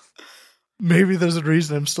 Maybe there's a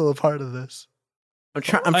reason I'm still a part of this. I'm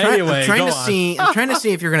trying Anyway, to go on. see. I'm trying to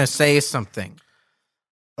see if you're going to say something.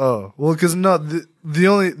 Oh, well, because no,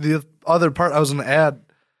 the other part I was going to add,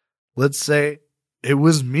 let's say it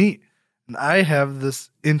was me and I have this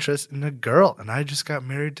interest in a girl and I just got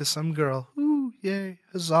married to some girl. Ooh, yay,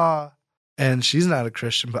 huzzah. And she's not a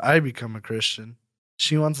Christian, but I become a Christian.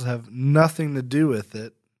 She wants to have nothing to do with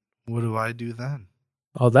it. What do I do then?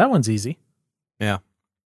 Oh, that one's easy. Yeah.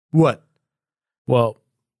 What? Well,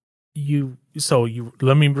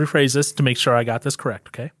 let me rephrase this to make sure I got this correct,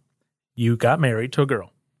 okay? You got married to a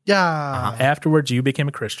girl. Yeah. Afterwards, you became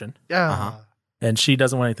a Christian, Yeah. Uh-huh. and she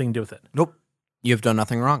doesn't want anything to do with it. Nope. You've done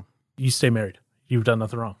nothing wrong. You stay married. You've done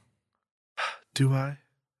nothing wrong. Do I?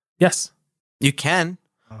 Yes. You can.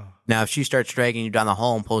 Oh. Now, if she starts dragging you down the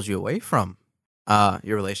hall and pulls you away from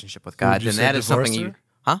your relationship with God, Would you then say that is something divorce you... her?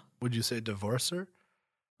 Huh? Would you say divorce her?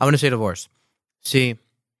 I'm going to say divorce. See,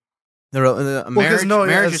 the marriage, no,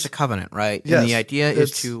 marriage yes. is a covenant, right? Yes, And the idea is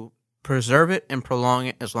it's- to preserve it and prolong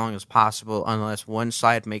it as long as possible, unless one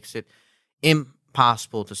side makes it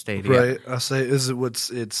impossible to stay together. Right. I say, is it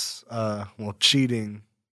it's cheating?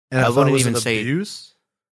 And I thought, wouldn't was even it say- abuse.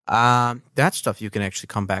 That stuff you can actually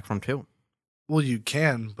come back from too. Well, you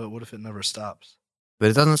can, but what if it never stops? But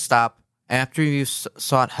it doesn't stop. After you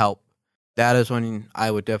sought help, that is when I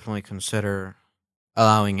would definitely consider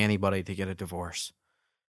allowing anybody to get a divorce.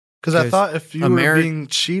 Because I 'Cause thought if you a were marriage- being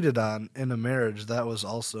cheated on in a marriage, that was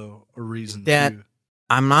also a reason That- to.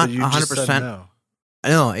 I'm not But you 100%. just said no.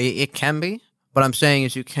 No, it can be. But I'm saying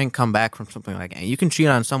is you can come back from something like that. You can cheat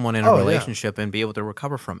on someone in a Oh, yeah. relationship and be able to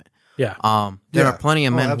recover from it. Yeah. There Yeah. are plenty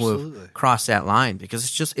of Oh, men who absolutely. have crossed that line because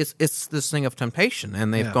it's this thing of temptation,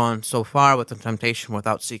 and they've Yeah. gone so far with the temptation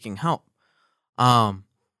without seeking help.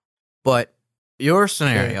 But your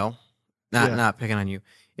scenario, Yeah. not picking on you,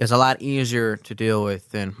 is a lot easier to deal with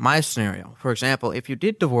than my scenario. For example, if you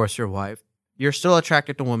did divorce your wife, you're still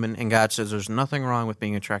attracted to women, and God says there's nothing wrong with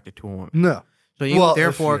being attracted to a woman. No. So you Well, if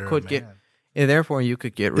therefore you're a could get, man. therefore you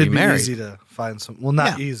could get It'd be remarried. easy to find some. Well,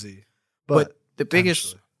 not Yeah. easy, But but the biggest,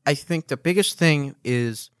 potentially. I think the biggest thing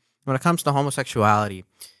is when it comes to homosexuality,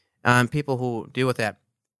 people who deal with that,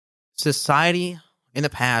 society in the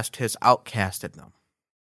past has outcasted them.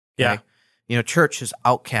 Yeah. Okay? Church has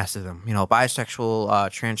outcasted them. Bisexual,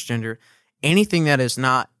 transgender, anything that is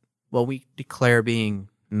not what we declare being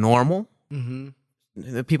normal, Mhm.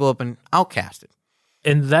 the people have been outcasted.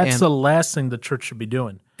 And that's And- the last thing the church should be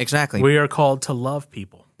doing. Exactly. We are called to love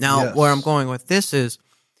people. Now, Yes. where I'm going with this is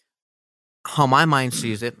how my mind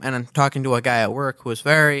sees it, and I'm talking to a guy at work who is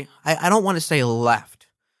very, I don't want to say left.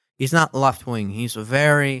 He's not left wing. He's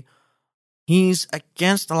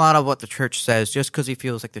against a lot of what the church says just because he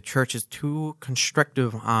feels like the church is too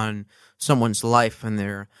constrictive on someone's life and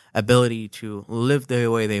their ability to live the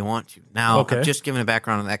way they want to. Now, Okay. I'm just giving a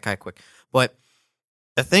background on that guy quick. But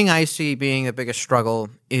the thing I see being the biggest struggle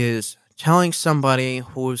is telling somebody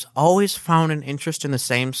who's always found an interest in the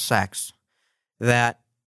same sex that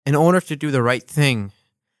in order to do the right thing,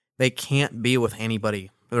 they can't be with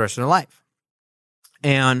anybody for the rest of their life.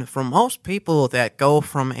 And for most people that go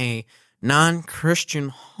from a non-Christian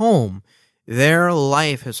home, their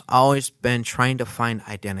life has always been trying to find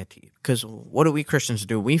identity. Because what do we Christians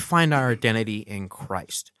do? We find our identity in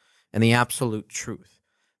Christ and the absolute truth.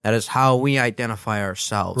 That is how we identify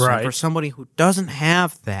ourselves. Right. And for somebody who doesn't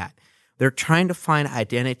have that, they're trying to find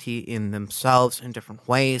identity in themselves in different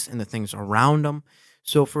ways, in the things around them.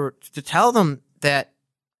 So to tell them that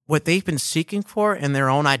what they've been seeking for in their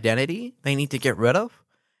own identity, they need to get rid of,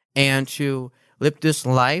 and to live this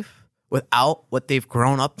life without what they've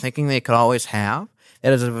grown up thinking they could always have,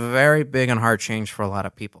 that is a very big and hard change for a lot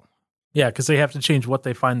of people. Yeah, because they have to change what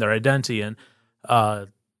they find their identity in.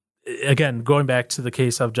 Again, going back to the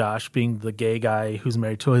case of Josh being the gay guy who's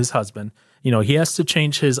married to his husband, he has to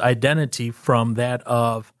change his identity from that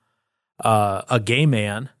of a gay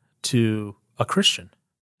man to a Christian.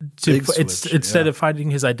 Instead of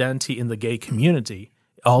finding his identity in the gay community,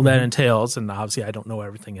 all that entails, and obviously I don't know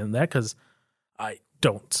everything in that because I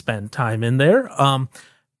don't spend time in there,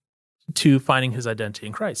 to finding his identity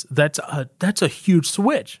in Christ. That's a huge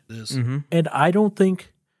switch. It is. And I don't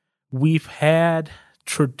think we've had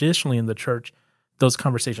traditionally in the church those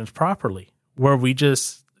conversations properly, where we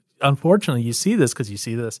just, unfortunately, you see this because you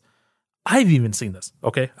see this. I've even seen this.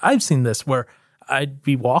 Okay. I've seen this where I'd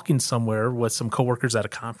be walking somewhere with some coworkers at a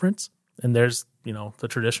conference, and there's, the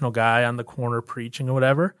traditional guy on the corner preaching or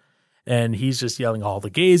whatever. And he's just yelling, all the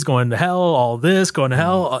gays going to hell, all this going to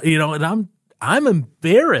hell, and I'm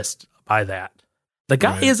embarrassed by that. The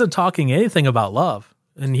guy isn't talking anything about love,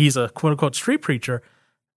 and he's a quote unquote street preacher.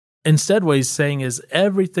 Instead, what he's saying is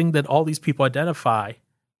everything that all these people identify,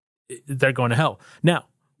 they're going to hell. Now,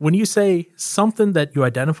 when you say something that you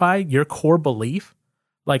identify, your core belief,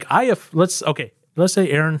 like let's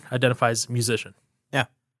say Aaron identifies musician. Yeah.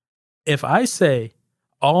 If I say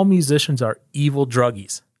all musicians are evil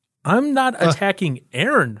druggies, I'm not attacking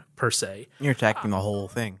Aaron per se. You're attacking the whole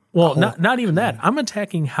thing. Well, not even that. I'm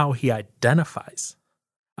attacking how he identifies.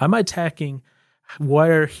 I'm attacking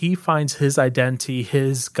where he finds his identity,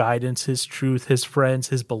 his guidance, his truth, his friends,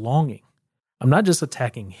 his belonging. I'm not just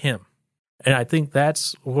attacking him. And I think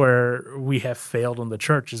that's where we have failed in the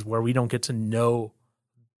church, is where we don't get to know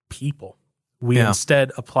people. We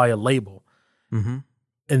instead apply a label and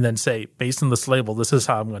then say, based on this label, this is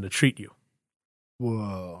how I'm going to treat you.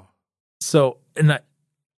 Whoa. So, and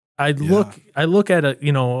I look at it,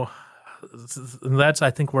 and that's,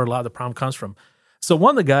 I think, where a lot of the problem comes from. So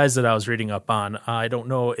one of the guys that I was reading up on, I don't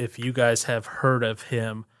know if you guys have heard of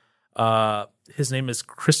him. His name is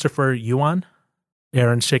Christopher Yuan.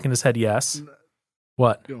 Aaron's shaking his head yes.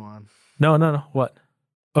 What? Go on. No. What?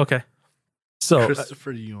 Okay. So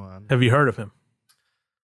Christopher Yuan. have you heard of him?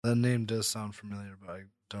 That name does sound familiar, but I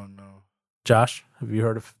don't know. Josh, have you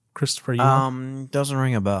heard of Christopher Yuan? Doesn't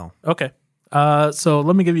ring a bell. Okay. So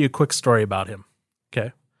let me give you a quick story about him.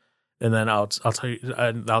 Okay. And then I'll tell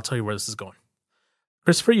you where this is going.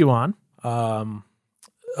 Christopher Yuan, of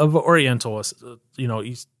Orientalist,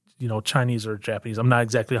 East, Chinese or Japanese. I'm not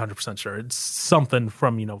exactly 100% sure. It's something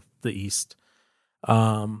from, the East.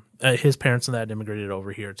 His parents and that immigrated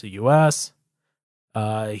over here to the U.S.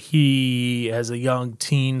 He, as a young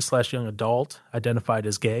teen / young adult, identified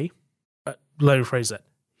as gay. Let me rephrase that.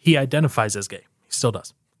 He identifies as gay. He still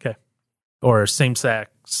does. Okay. Or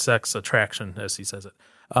same-sex attraction, as he says it.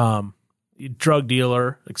 Drug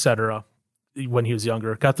dealer, etc. When he was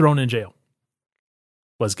younger, got thrown in jail.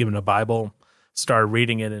 Was given a Bible, started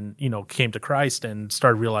reading it, and, came to Christ and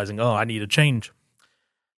started realizing, I need to change.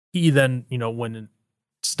 He then, went and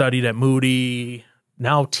studied at Moody,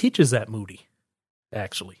 now teaches at Moody,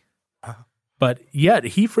 actually. But yet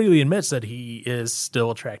he freely admits that he is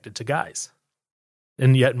still attracted to guys.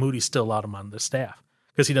 And yet Moody still allowed him on the staff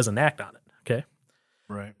because he doesn't act on it. Okay.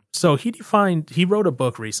 Right. So he wrote a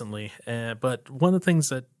book recently, but one of the things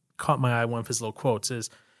that caught my eye, one of his little quotes, is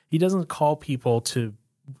he doesn't call people to,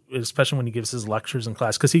 especially when he gives his lectures in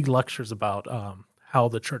class, because he lectures about how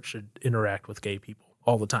the church should interact with gay people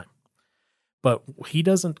all the time. But he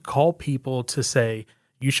doesn't call people to say,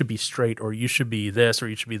 you should be straight, or you should be this, or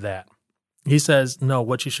you should be that. He says, no,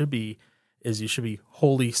 what you should be is you should be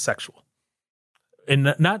wholly sexual.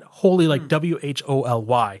 And not holy like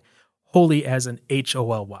WHOLY, holy as in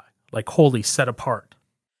HOLY, like holy, set apart.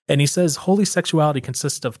 And he says holy sexuality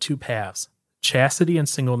consists of two paths, chastity and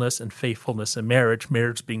singleness, and faithfulness in marriage,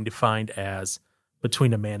 marriage being defined as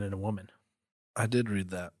between a man and a woman. I did read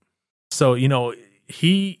that. So,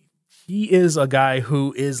 he is a guy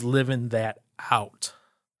who is living that out,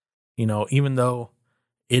 even though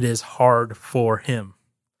it is hard for him.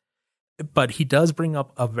 But he does bring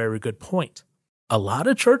up a very good point. A lot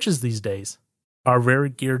of churches these days are very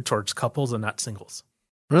geared towards couples and not singles.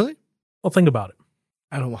 Really? Well, think about it.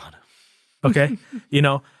 I don't want to. Okay?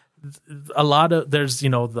 A lot of, there's,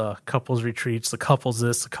 the couples retreats, the couples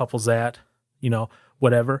this, the couples that,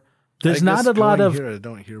 whatever. There's I not guess a lot going of here, I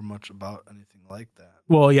don't hear much about anything like that.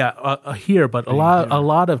 well, yeah, here, but a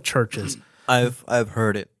lot of churches, I've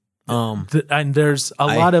heard it. and there's a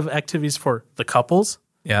lot of activities for the couples,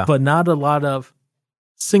 Yeah. but not a lot of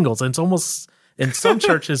singles. And it's almost in some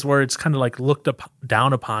churches where it's kind of like looked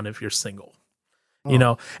down upon if you're single, you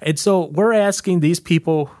know. And so we're asking these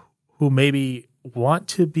people who maybe want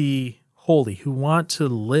to be holy, who want to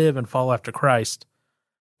live and follow after Christ,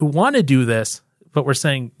 who want to do this, but we're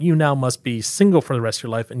saying you now must be single for the rest of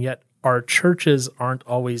your life, and yet our churches aren't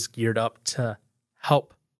always geared up to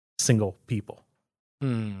help single people.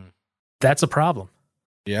 That's a problem.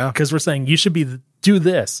 Yeah. Because we're saying you should do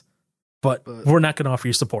this, but we're not going to offer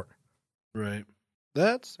you support. Right.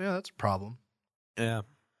 That's a problem. Yeah.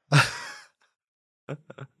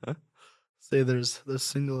 Say there's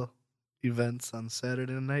single events on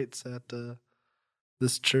Saturday nights at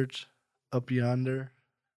this church up yonder,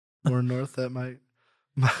 more north that my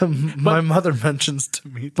mother mentions to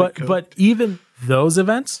me. But even those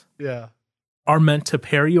events yeah, are meant to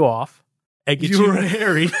pair you off and get you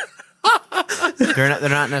married. They're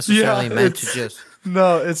not necessarily meant to just.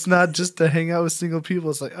 No, it's not just to hang out with single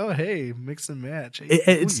people. It's like, oh, hey, mix and match. Hey,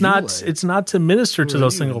 It's not to minister to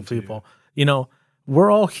those single people. You know,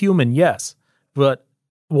 we're all human, yes, but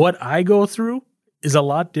what I go through is a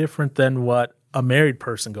lot different than what a married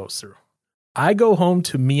person goes through. I go home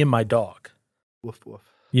to me and my dog. Woof woof.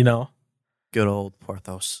 You know, Good old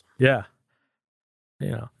Porthos. yeah.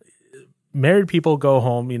 You know, married people go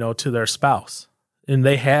home, you know, to their spouse, and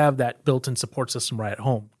they have that built-in support system right at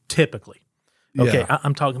home, typically. Okay, Yeah.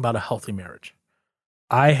 I'm talking about a healthy marriage.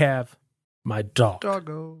 I have my dog.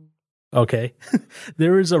 Doggo. Okay,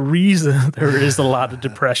 there is a reason there is a lot of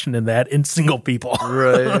depression in that in single people,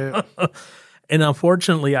 Right. and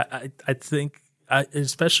unfortunately, I think,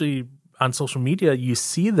 especially on social media, you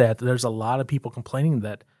see that there's a lot of people complaining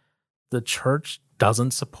that the church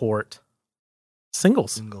doesn't support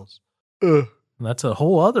singles. Ugh. And that's a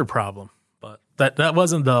whole other problem. But that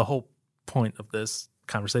wasn't the whole point of this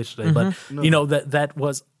conversation today. But No. you know, that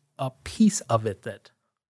was a piece of it that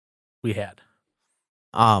we had.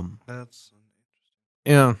 That's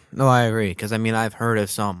Yeah, no, I agree. Because I mean, I've heard of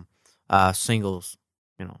some singles.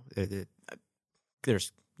 You know,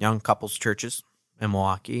 there's young couples churches in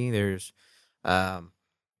Milwaukee. There's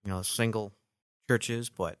single churches,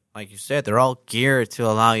 but like you said, they're all geared to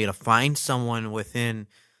allow you to find someone within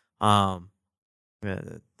the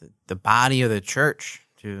body of the church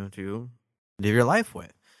to live your life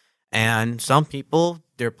with. And some people,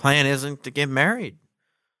 their plan isn't to get married,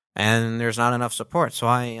 and there's not enough support. So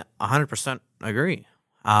I 100% agree.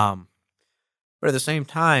 But at the same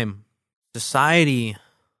time, society,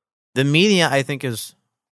 the media, I think, is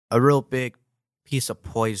a real big piece of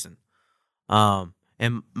poison.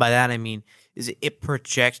 And by that I mean is it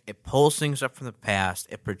pulls things up from the past,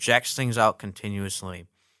 it projects things out continuously.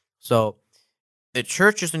 So the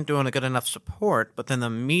church isn't doing a good enough support, but then the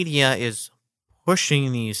media is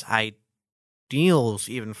pushing these ideals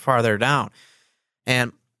even farther down.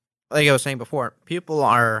 And like I was saying before, people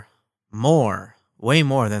are way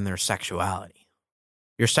more than their sexuality.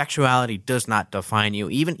 Your sexuality does not define you.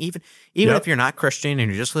 Even if you're not Christian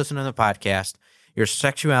and you're just listening to the podcast, your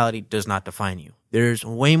sexuality does not define you. There's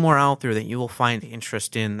way more out there that you will find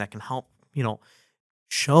interest in that can help,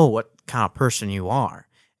 show what kind of person you are.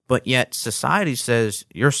 But yet society says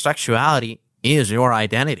your sexuality is your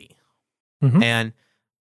identity. Mm-hmm. And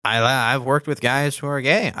I've worked with guys who are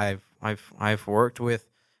gay. I've worked with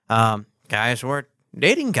guys who are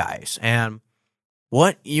dating guys, and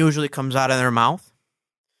what usually comes out of their mouth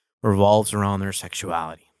revolves around their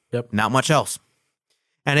sexuality. Yep. Not much else.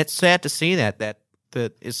 And it's sad to see that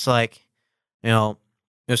it's like,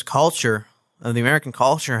 this culture, the American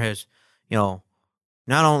culture has,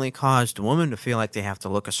 not only caused women to feel like they have to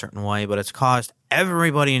look a certain way, but it's caused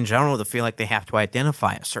everybody in general to feel like they have to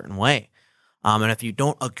identify a certain way. And if you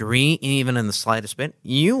don't agree, even in the slightest bit,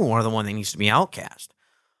 you are the one that needs to be outcast.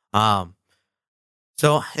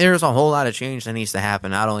 So there's a whole lot of change that needs to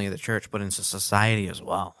happen, not only in the church, but in society as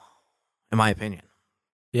well, in my opinion.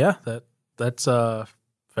 Yeah, that's a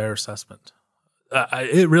fair assessment.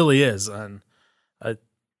 It really is. And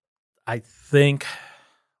I think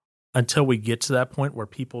until we get to that point where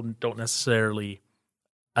people don't necessarily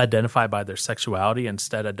identify by their sexuality,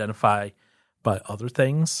 instead identify by other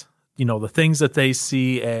things, the things that they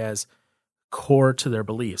see as core to their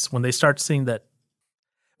beliefs. When they start seeing that,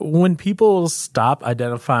 when people stop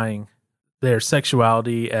identifying their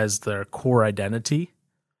sexuality as their core identity,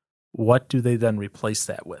 what do they then replace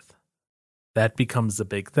that with? That becomes the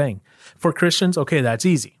big thing. For Christians, okay, that's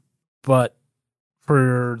easy. But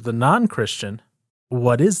for the non-Christian,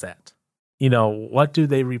 what is that? what do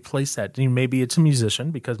they replace that? Maybe it's a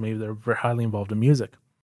musician because maybe they're very highly involved in music,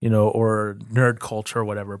 or nerd culture or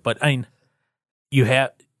whatever. But you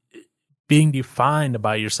have being defined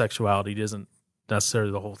by your sexuality isn't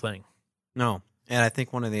necessarily the whole thing. No. And I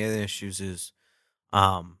think one of the other issues is,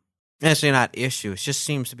 actually not issue, it just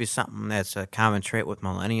seems to be something that's a common trait with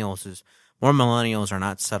millennials is more millennials are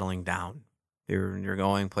not settling down. They're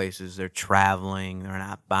going places, they're traveling, they're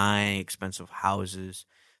not buying expensive houses.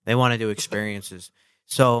 They want to do experiences.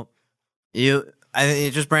 So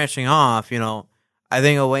just branching off, I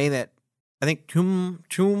think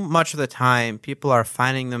too much of the time people are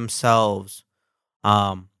finding themselves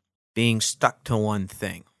being stuck to one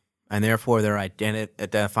thing, and therefore they're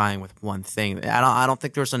identifying with one thing. I don't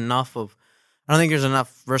think there's enough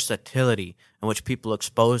versatility in which people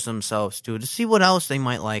expose themselves to see what else they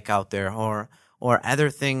might like out there, or other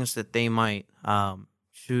things that they might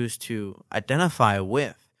choose to identify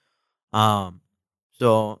with.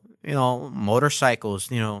 So motorcycles,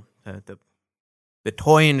 the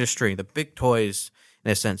toy industry, the big toys,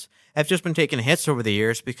 in a sense, have just been taking hits over the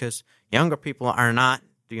years because younger people are not,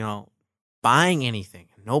 buying anything.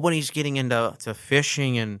 Nobody's getting into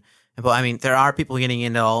fishing but I mean, there are people getting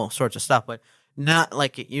into all sorts of stuff, but not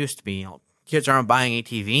like it used to be. Kids aren't buying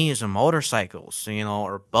ATVs and motorcycles,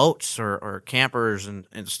 or boats or campers and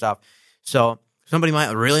stuff. So somebody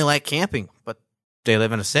might really like camping, but they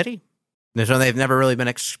live in a city. So they've never really been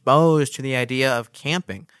exposed to the idea of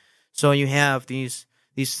camping. So you have these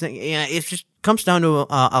things. Yeah, it just comes down to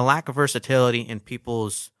a lack of versatility in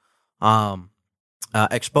people's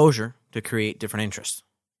exposure to create different interests.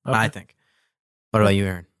 Okay. I think. What about you,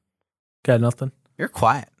 Aaron? Got nothing. You're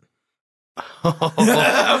quiet.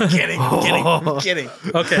 I'm kidding.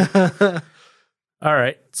 Okay. All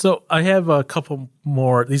right. So I have a couple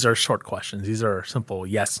more. These are short questions. These are simple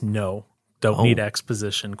yes, no. Don't need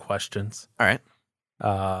exposition questions. All right.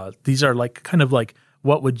 These are kind of like,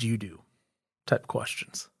 what would you do type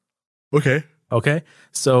questions. Okay. Okay.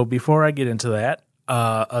 So before I get into that,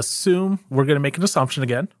 assume we're going to make an assumption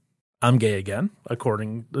again. I'm gay again,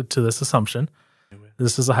 according to this assumption.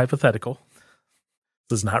 This is a hypothetical.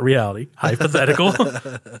 This is not reality. Hypothetical.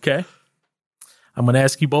 Okay. I'm going to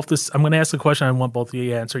ask you both this. I'm going to ask a question. I want both of you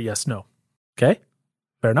to answer yes, no. Okay.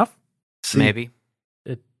 Fair enough. Maybe.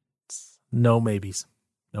 It's no maybes.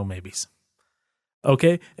 No maybes.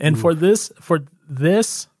 Okay. And for this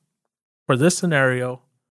scenario,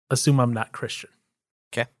 assume I'm not Christian.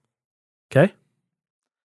 Okay. Okay.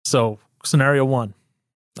 So scenario 1,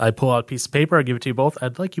 I pull out a piece of paper. I give it to you both.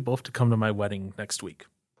 I'd like you both to come to my wedding next week.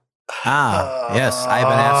 Yes. I've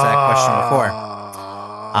been asked that question before.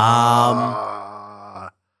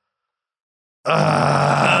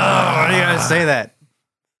 Why do you gotta say that?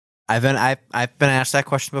 I've been asked that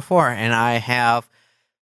question before, and I have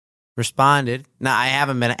responded. Now, I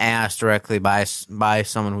haven't been asked directly by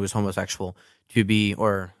someone who is homosexual to be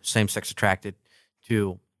or same-sex attracted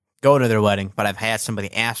to go to their wedding, but I've had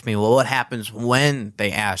somebody ask me, well, what happens when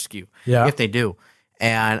they ask you? Yeah. If they do.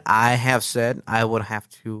 And I have said I would have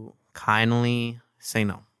to kindly say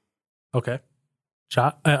no. Okay.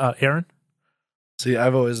 Aaron? See,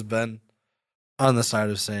 I've always been on the side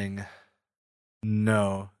of saying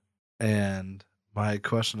no. And my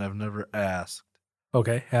question I've never asked.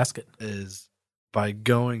 Okay, ask it. Is by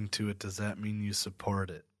going to it, does that mean you support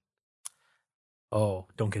it? Oh,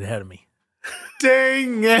 don't get ahead of me.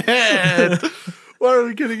 Dang it! Why are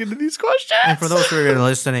we getting into these questions? And for those who are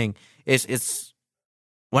listening, it's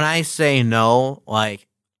when I say no,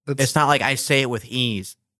 it's not like I say it with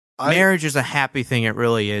ease. Marriage is a happy thing. It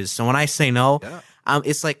really is. So when I say no,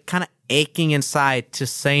 it's like kind of aching inside to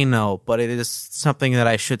say no, but it is something that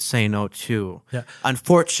I should say no to. Yeah.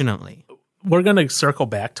 Unfortunately. We're going to circle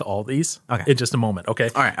back to all these in just a moment, okay?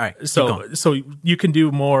 All right. So you can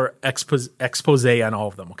do more expose on all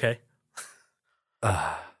of them, okay?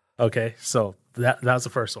 Okay, so that was the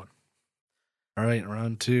first one. All right,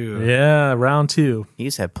 round 2. Yeah, round 2.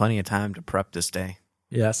 He's had plenty of time to prep this day.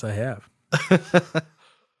 Yes, I have.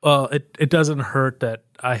 Well, it doesn't hurt that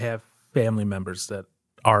I have family members that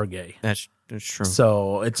are gay. That's true.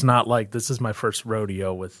 So it's not like this is my first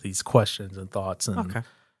rodeo with these questions and thoughts and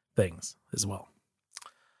things as well.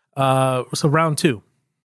 So round 2,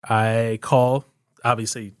 I call.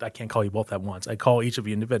 Obviously, I can't call you both at once. I call each of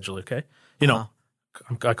you individually. Okay,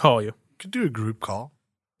 I call you. You could do a group call.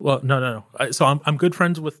 Well, no. So I'm good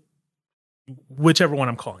friends with whichever one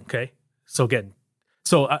I'm calling. Okay. So again,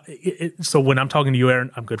 so when I'm talking to you,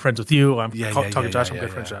 Aaron, I'm good friends with you. I'm talking to Josh. I'm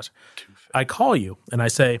good friends with Josh. I call you and I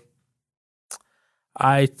say,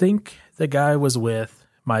 I think the guy was with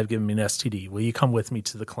might have given me an STD. Will you come with me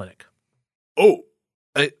to the clinic? Oh,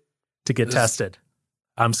 to get tested.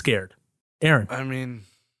 I'm scared. Aaron. I mean,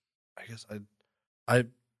 I guess I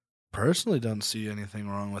personally don't see anything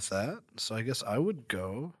wrong with that. So I guess I would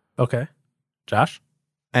go. Okay. Josh?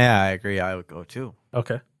 Yeah, I agree. I would go too.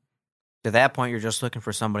 Okay. To that point, you're just looking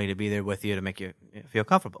for somebody to be there with you to make you feel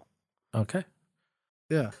comfortable. Okay.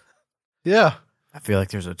 Yeah. Yeah. I feel like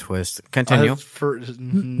there's a twist. Continue.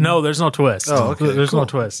 No, there's no twist. Oh, okay. There's cool. no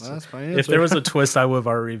twist. That's my answer. If there was a twist, I would have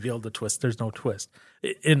already revealed the twist. There's no twist.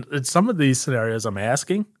 In some of these scenarios I'm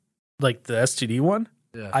asking, like the STD one,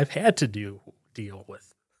 yeah. I've had to deal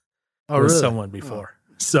with really? someone before.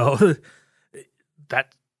 So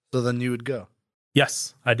that So then you would go,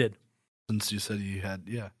 yes, I did. since you said you had.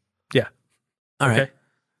 Yeah. Yeah. All right. Okay.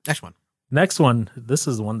 Next one. Next one. This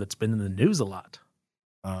is the one that's been in the news a lot.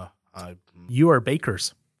 You are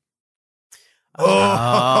bakers.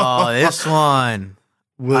 Oh, this one.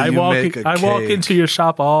 Will I you walk make a walk cake? into your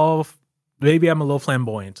shop maybe I'm a little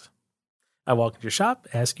flamboyant. I walk into your shop,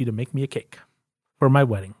 ask you to make me a cake for my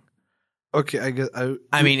wedding. Okay, I guess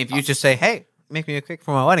I mean, if you just say, "Hey, make me a cake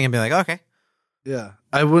for my wedding," I'd be like, "Okay." Yeah,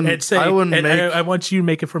 I wouldn't. And say, I wouldn't and make. I want you to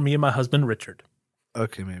make it for me and my husband Richard.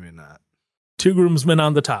 Okay, maybe not. 2 groomsmen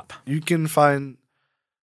on the top. You can find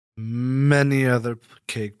many other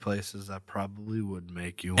cake places that probably would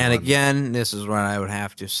make you. And one. again, this is when I would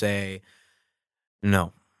have to say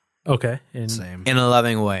no Okay. Same. in a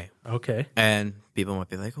loving way. Okay. And people might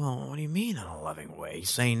be like, "Well, what do you mean in a loving way? You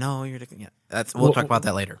say no, you're yeah." We'll talk about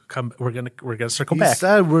that later. We're gonna circle He back.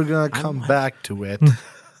 said we're gonna come back to it.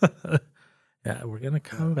 Yeah, we're gonna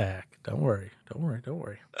come back. Don't worry.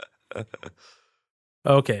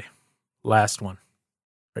 Okay. Last one.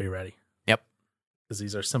 Are you ready? Yep. Because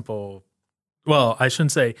these are simple. Well, I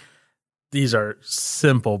shouldn't say these are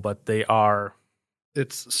simple, but they are.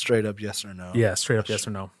 It's straight up yes or no. Yeah, straight up yes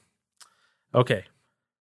or no. Okay.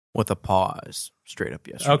 With a pause, straight up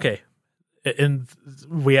yes. or no. Okay. And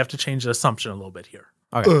we have to change the assumption a little bit here.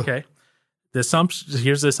 Okay. Okay. The assumption.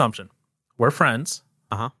 Here's the assumption. We're friends.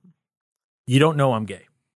 Uh-huh. You don't know I'm gay.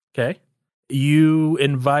 Okay. You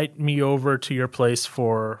invite me over to your place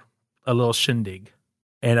for a little shindig.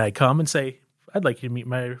 And I come and say, I'd like you to meet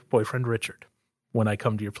my boyfriend, Richard, when I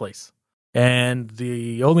come to your place. And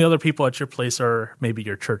the only other people at your place are maybe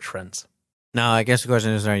your church friends. Now, I guess the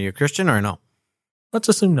question is, are you a Christian or no? Let's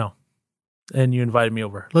assume no. And you invited me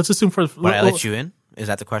over. Let's assume for... Would I let you in? Is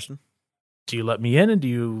that the question? Do you let me in and do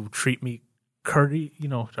you treat me are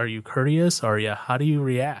you courteous or how do you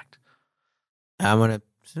react? I'm going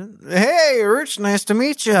to, "Hey, Rich, nice to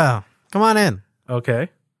meet you. Come on in." Okay.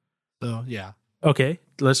 So yeah, Okay.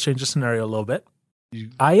 Let's change the scenario a little bit. you,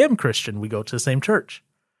 I am Christian. We go to the same church.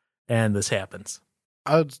 And this happens.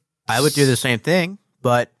 I would do the same thing,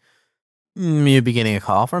 but you'd be getting a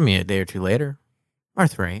call from me a day or 2 later, or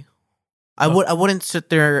 3. I wouldn't sit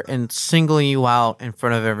there and single you out in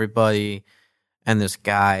front of everybody and this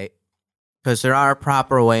guy, because there are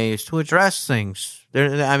proper ways to address things.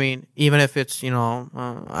 I mean, even if it's a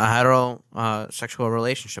heterosexual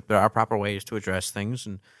relationship, there are proper ways to address things,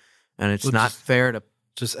 and it's Well, not fair to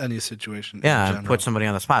just any situation. in and general. put somebody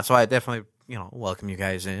on the spot. So I definitely welcome you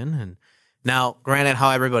guys in. And now, granted, how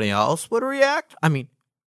everybody else would react, I mean,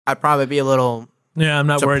 I'd probably be a little. Yeah, I'm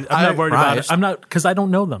not worried. I'm not worried about it. Surprised. I'm not, because I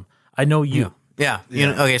don't know them. I know you. Yeah.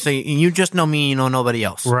 Okay, so you just know me, you know nobody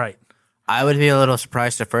else. Right. I would be a little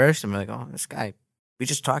surprised at first and be like, "Oh, this guy, we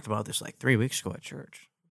just talked about this like 3 weeks ago at church."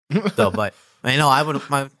 So, but I know I would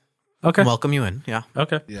Okay. welcome you in. Yeah.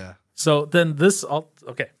 Okay. Yeah. So then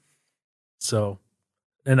okay. So,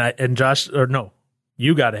 and Josh, or no,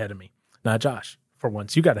 you got ahead of me, not Josh. For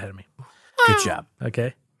once, you got ahead of me. Good job.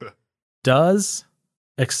 Okay. Does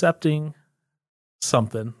accepting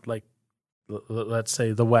something like, let's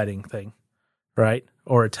say, the wedding thing, right?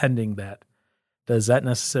 Or attending that, does that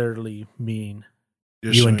necessarily mean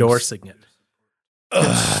You're you showing endorsing it?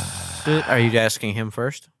 Are you asking him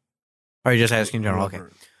first? Or are you just asking in general? Okay.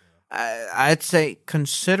 I'd say,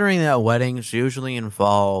 considering that weddings usually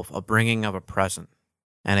involve a bringing of a present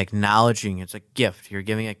and acknowledging it's a gift, you're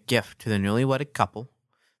giving a gift to the newly wedded couple.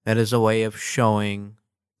 That is a way of showing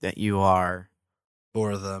that you are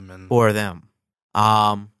for them and for them.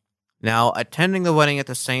 Now, attending the wedding at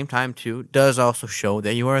the same time too does also show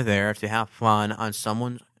that you are there to have fun on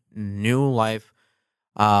someone's new life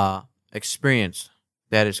experience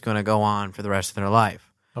that is going to go on for the rest of their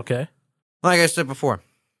life. Okay. Like I said before,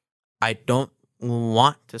 I don't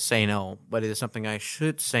want to say no, but it is something I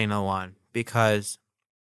should say no on, because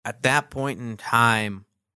at that point in time,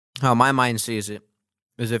 how my mind sees it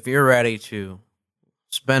is, if you're ready to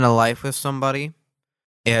spend a life with somebody,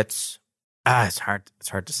 it's hard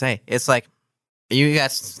to say. It's like, you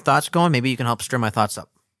got thoughts going, maybe you can help stir my thoughts up.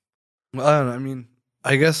 Well, I don't know. I mean,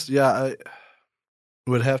 I guess, yeah, I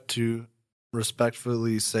would have to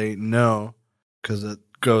respectfully say no because it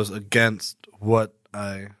goes against what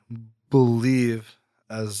I believe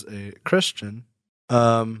as a Christian.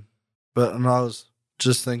 But and I was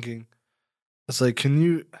just thinking, it's like, can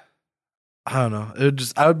you? I don't know.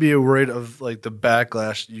 I would be worried of like the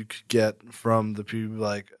backlash you could get from the people.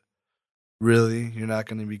 Like, really, you're not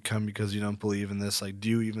going to become because you don't believe in this. Like, do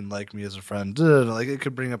you even like me as a friend? Like, it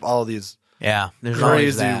could bring up all these there's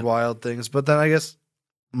always crazy, that. wild things. But then I guess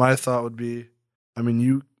my thought would be, I mean,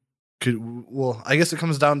 you could. Well, I guess it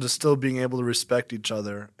comes down to still being able to respect each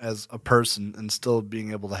other as a person and still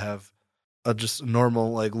being able to have a just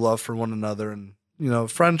normal like love for one another and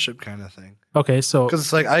friendship kind of thing. Okay, so Because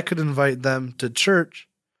it's like I could invite them to church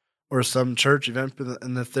or some church event,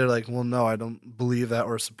 and if they're like, well, no, I don't believe that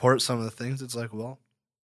or support some of the things, it's like, well,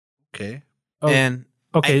 okay. oh, And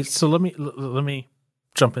okay, so let me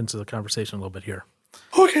jump into the conversation a little bit here.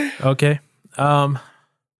 Okay. Okay.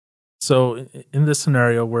 So in this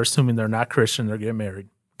scenario, we're assuming they're not Christian, they're getting married.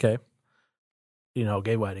 Okay.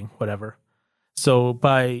 Gay wedding, whatever. So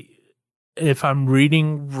if I'm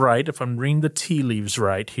reading the tea leaves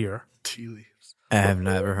right here, Tea leaves. I have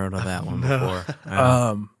never heard of that one No.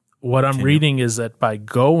 before. what I'm Continue. reading is that by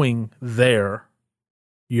going there,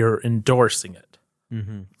 you're endorsing it.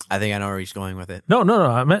 I think I know where he's going with it. No.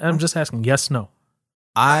 I'm just asking yes, no.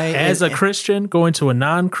 As a Christian going to a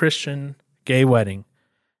non-Christian gay wedding,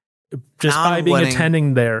 just by being Non-wedding-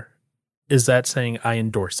 attending there, is that saying I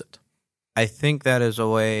endorse it? I think that is a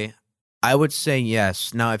way. I would say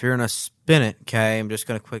yes. Now, if you're going to spin it, okay, I'm just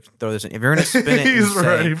going to quick throw this in. If you're going to spin it, He's and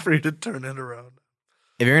ready say, for you to turn it around.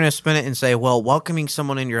 if you're going to spin it and say, well, welcoming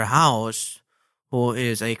someone in your house who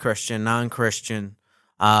is a Christian, non-Christian,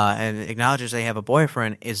 and acknowledges they have a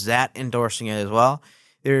boyfriend, is that endorsing it as well?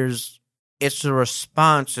 It's the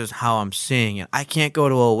response is how I'm seeing it. I can't go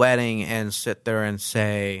to a wedding and sit there and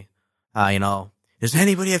say, does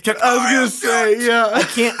anybody have church? I was gonna say, yeah. I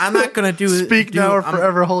can't. I'm not gonna do. Speak now or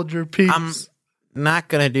forever hold your peace. I'm not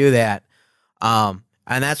gonna do that. And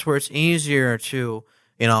that's where it's easier to,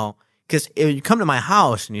 because if you come to my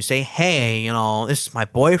house and you say, hey, this is my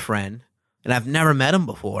boyfriend, and I've never met him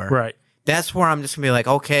before. Right. That's where I'm just gonna be like,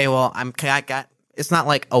 okay, well, it's not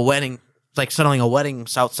like a wedding. It's like settling a wedding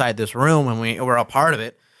outside this room and we're a part of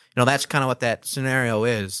it. That's kind of what that scenario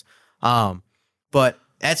is. But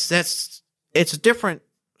it's a different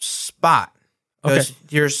spot because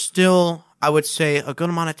you're still, I would say, a good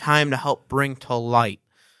amount of time to help bring to light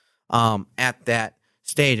at that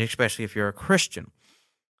stage, especially if you're a Christian.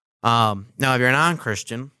 Now, if you're a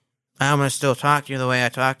non-Christian, I'm going to still talk to you the way I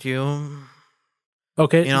talk to you.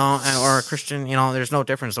 Okay. Or a Christian, there's no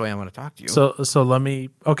difference the way I'm going to talk to you. So let me.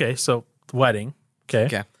 Okay. So wedding. Okay.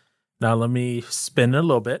 Okay. Now let me spin it a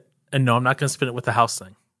little bit, and no, I'm not going to spin it with the house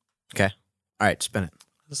thing. Okay. All right, spin it.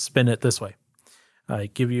 Spin it this way. I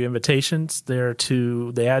give you invitations there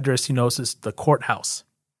to the address you notice is the courthouse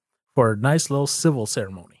for a nice little civil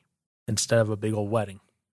ceremony instead of a big old wedding.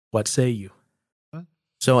 What say you?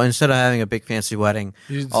 So instead of having a big fancy wedding,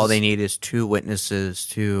 You all just they need is two witnesses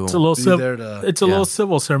to. It's a little be there to. it's a little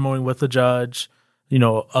civil ceremony with a judge,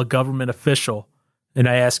 a government official, and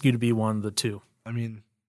I ask you to be one of the two. I mean,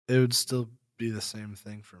 it would still be the same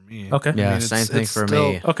thing for me. Okay. Yeah, I mean, same it's- thing it's for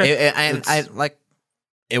still- me. Okay. And I like.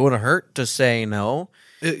 It wouldn't hurt to say no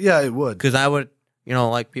It would. because I would,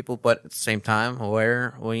 like people, but at the same time,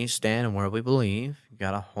 where we stand and where we believe, you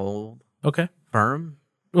gotta hold Okay. firm.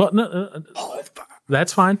 Well, no,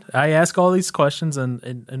 that's fine. I ask all these questions, and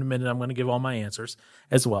in a minute, I'm going to give all my answers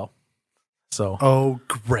as well. So, Oh,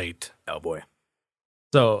 great. Oh boy.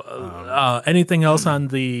 so anything else on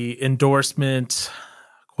the endorsement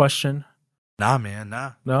question? Nah, man,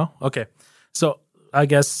 nah. No? Okay. So, I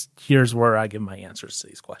guess here's where I give my answers to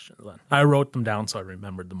these questions. Then I wrote them down so I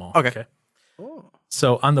remembered them all. Okay.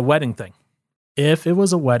 So, on the wedding thing, if it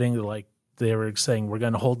was a wedding like they were saying we're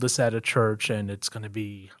going to hold this at a church and it's going to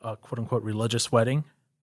be a quote unquote religious wedding,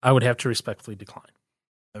 I would have to respectfully decline.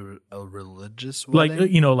 A religious Like,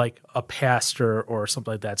 wedding? like a pastor or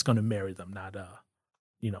something like that's going to marry them, not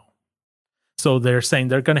So they're saying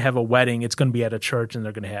they're going to have a wedding. It's going to be at a church and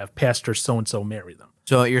they're going to have pastor so-and-so marry them.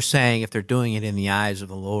 So you're saying if they're doing it in the eyes of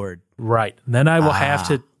the Lord, Right. Then I will have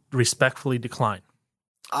to respectfully decline.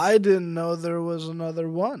 I didn't know there was another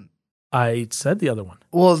one. I said the other one.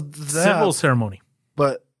 Well, Civil ceremony.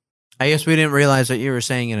 but I guess we didn't realize that you were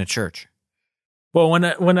saying in a church. Well,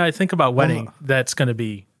 when I think about wedding, that's going to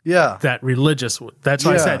be yeah, that religious. That's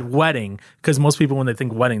why I Yeah. said wedding, because most people, when they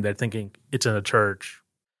think wedding, they're thinking it's in a church.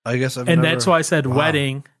 I guess I've And never, that's why I said Wow.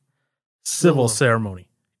 wedding, civil Cool. ceremony.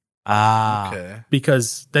 Ah. Okay.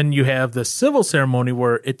 because then you have the civil ceremony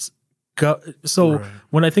where it's so Right.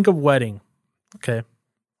 when I think of wedding, okay,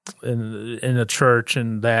 in a church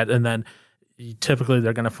and that, and then typically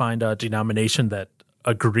they're going to find a denomination that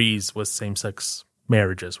agrees with same-sex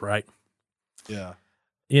marriages, right? Yeah.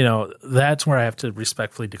 You know, that's where I have to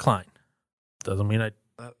respectfully decline. Doesn't mean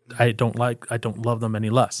I don't love them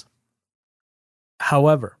any less.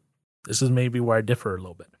 However, this is maybe where I differ a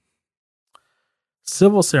little bit.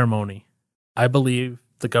 Civil ceremony, I believe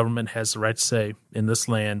the government has the right to say, in this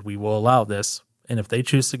land, we will allow this. And if they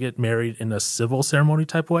choose to get married in a civil ceremony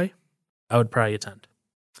type way, I would probably attend.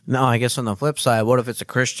 No, I guess on the flip side, what if it's a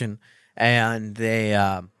Christian and they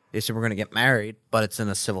say we're going to get married, but it's in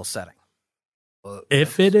a civil setting? Well,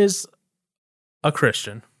 If it is a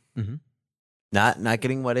Christian, Not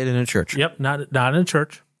getting wedded in a church. yep, not in a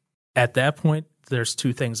church, at that point, there's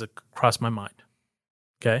two things that cross my mind.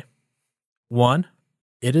 Okay? One,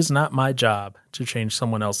 it is not my job to change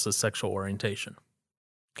someone else's sexual orientation.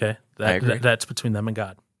 Okay? I agree. That's between them and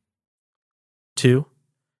God. Two,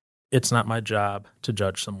 it's not my job to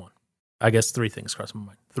judge someone. I guess three things cross my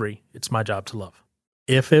mind. Three, it's my job to love.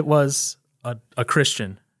 If it was a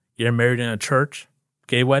Christian, you're married in a church,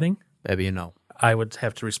 gay wedding, Maybe you know. I would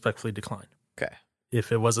have to respectfully decline. Okay.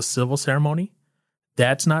 If it was a civil ceremony,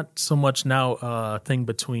 that's not so much now a thing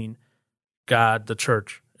between God, the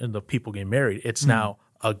church, and the people getting married. It's now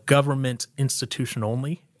a government institution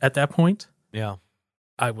only at that point. Yeah.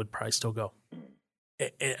 I would probably still go.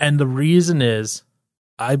 And the reason is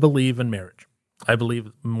I believe in marriage. I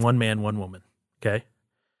believe one man, one woman. Okay.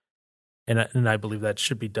 And I believe that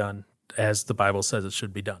should be done as the Bible says it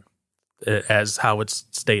should be done, as how it's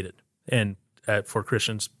stated. And for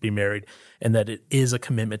Christians be married, and that it is a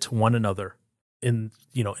commitment to one another in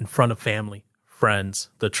front of family, friends,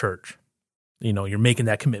 the church. You're making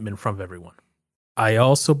that commitment in front of everyone. I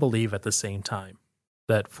also believe at the same time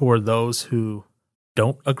that for those who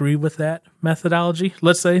don't agree with that methodology,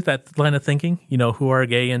 let's say that line of thinking, who are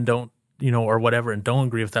gay and don't, or whatever, and don't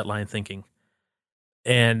agree with that line of thinking.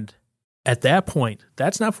 And at that point,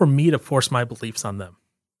 that's not for me to force my beliefs on them.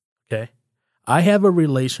 Okay. I have a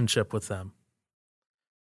relationship with them.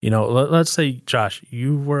 Let's say, Josh,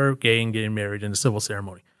 you were gay and getting married in a civil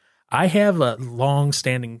ceremony. I have a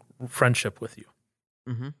long-standing friendship with you.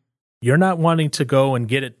 Mm-hmm. You're not wanting to go and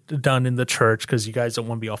get it done in the church because you guys don't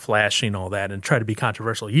want to be all flashy and all that and try to be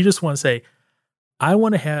controversial. You just want to say, I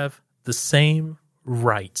want to have the same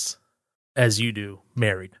rights as you do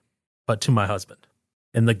married, but to my husband.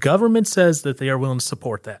 And the government says that they are willing to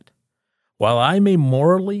support that. While I may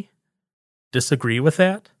morally disagree with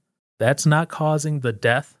that, that's not causing the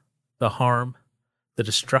death, the harm, the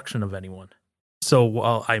destruction of anyone. So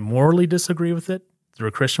while I morally disagree with it through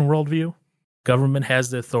a Christian worldview, government has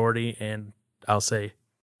the authority, and I'll say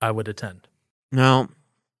I would attend. Now,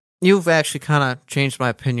 you've actually kind of changed my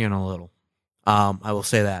opinion a little. I will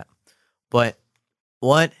say that. But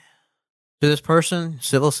what to this person,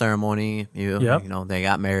 civil ceremony, they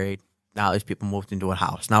got married. Now these people moved into a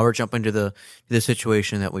house. Now we're jumping to the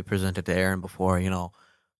situation that we presented to Aaron before. Are you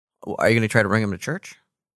going to try to bring him to church?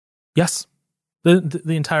 Yes, the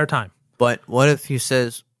entire time. But what if he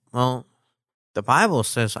says, well, the Bible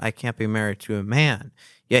says I can't be married to a man,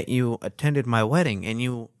 yet you attended my wedding and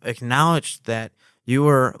you acknowledged that you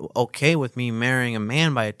were okay with me marrying a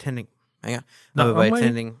man by attending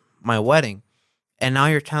my wedding, and now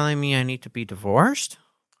you're telling me I need to be divorced?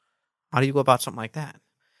 How do you go about something like that?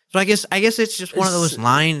 So I guess it's just one of those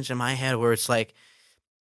lines in my head where it's like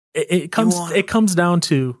it comes down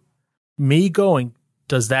to me going,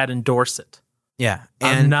 does that endorse it? Yeah,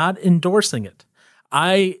 I'm not endorsing it.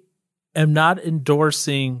 I am not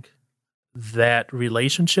endorsing that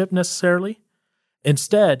relationship necessarily.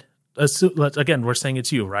 Instead, again, we're saying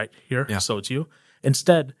it's you, right? Here, yeah. So it's you.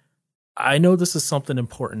 Instead, I know this is something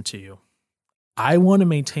important to you. I want to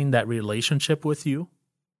maintain that relationship with you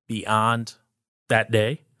beyond that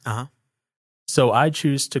day. Uh-huh. So I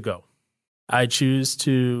choose to go. I choose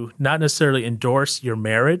to not necessarily endorse your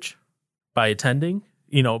marriage by attending.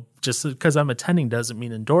 Just because I'm attending doesn't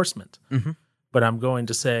mean endorsement. Mm-hmm. But I'm going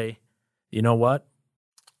to say, you know what?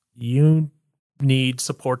 You need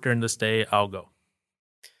support during this day. I'll go.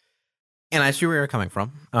 And I see where you're coming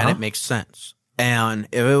from, Uh-huh. and it makes sense. And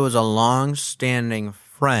if it was a long-standing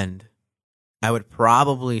friend, I would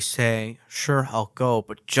probably say, sure, I'll go.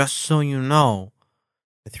 But just so you know,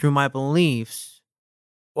 through my beliefs,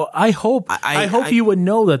 Well, I hope you would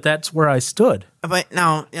know that that's where I stood. but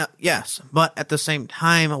now, yes, but at the same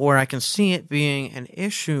time, where I can see it being an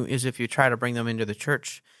issue is if you try to bring them into the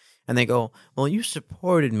church, and they go, "Well, you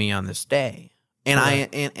supported me on this day," and Right.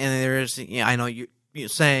 and there is, I know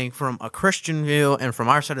saying from a Christian view and from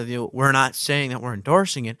our side of the view, we're not saying that we're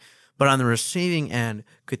endorsing it, but on the receiving end,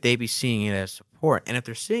 could they be seeing it as support? And if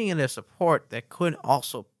they're seeing it as support, that could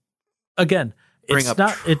also Again, bring it's up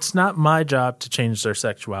not it's not my job to change their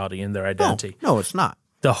sexuality and their identity. No, it's not.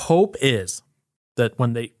 The hope is that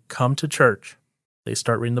when they come to church, they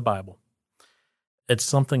start reading the Bible. It's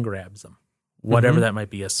something grabs them, whatever that might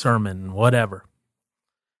be, a sermon, whatever.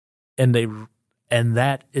 And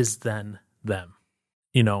that is then them.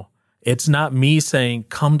 You know, it's not me saying,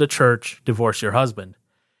 come to church, divorce your husband.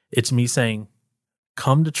 It's me saying,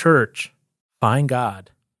 come to church, find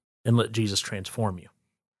God, and let Jesus transform you.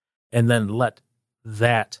 And then let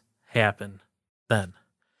that happen then.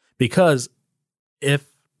 Because if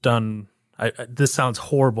done, this sounds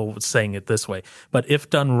horrible saying it this way, but if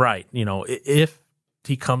done right, you know, if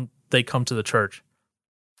they come to the church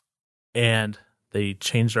and they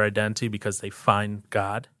change their identity because they find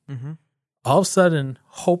God, all of a sudden,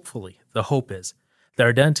 hopefully, the hope is their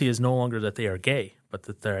identity is no longer that they are gay, but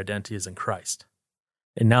that their identity is in Christ.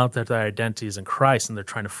 And now that their identity is in Christ and they're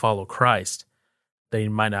trying to follow Christ, they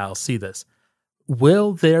might not see this.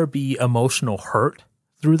 Will there be emotional hurt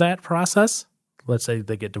through that process? Let's say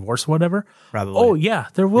they get divorced or whatever. Probably. Oh, yeah,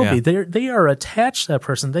 there will be. They are attached to that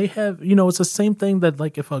person. They have, you know, it's the same thing that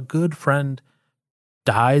like if a good friend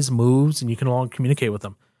dies, moves, and you can no longer communicate with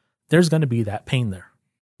them, there's going to be that pain there.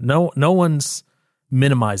 No one's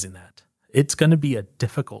minimizing that. It's going to be a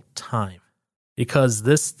difficult time because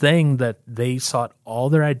this thing that they sought all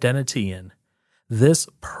their identity in, this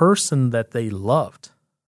person that they loved,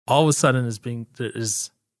 all of a sudden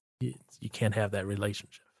you can't have that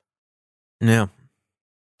relationship. Yeah.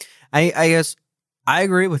 I guess I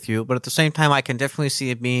agree with you, but at the same time, I can definitely see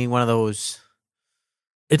it being one of those.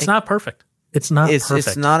 It's not perfect. It's not perfect.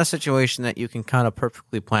 It's not a situation that you can kind of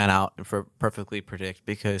perfectly plan out and perfectly predict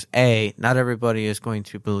because not everybody is going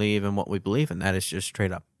to believe in what we believe in. That is just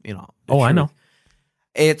straight up, you know. I know.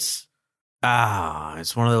 It's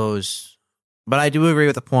one of those. But I do agree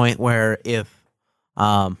with the point where if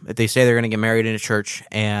they say they're going to get married in a church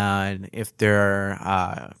and if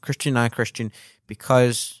they're Christian, non-Christian,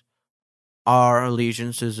 because our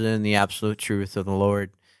allegiance is in the absolute truth of the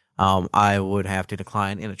Lord, I would have to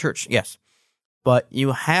decline in a church. Yes. But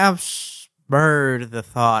you have spurred the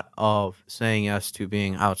thought of saying yes to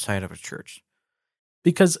being outside of a church.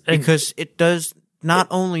 Because it does not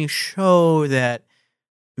only show that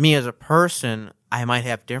me as a person, I might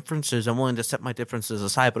have differences. I'm willing to set my differences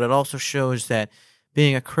aside, but it also shows that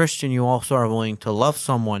being a Christian, you also are willing to love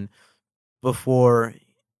someone before,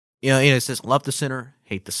 you know, it says love the sinner,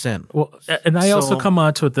 hate the sin. Well, and I also come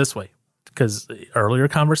on to it this way, because earlier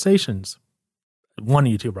conversations, one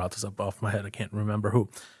of you two brought this up off my head. I can't remember who,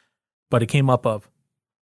 but it came up of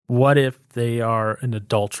what if they are an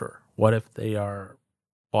adulterer? What if they are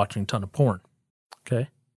watching a ton of porn? Okay,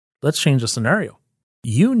 let's change the scenario.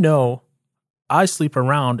 You know, I sleep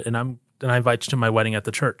around and I invite you to my wedding at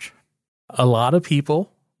the church. A lot of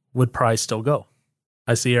people would probably still go.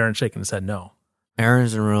 I see Aaron shaking his head no.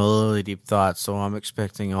 Aaron's in really deep thought, so I'm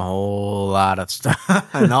expecting a whole lot of stuff.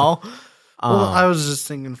 No? Well, I was just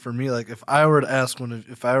thinking for me, like if I were to ask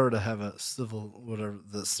if I were to have a civil, whatever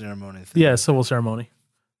the ceremony thing. Yeah, civil ceremony.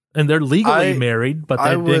 And they're legally married, but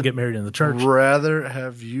they didn't get married in the church. Rather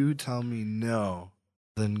have you tell me no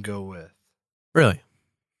than go with. Really?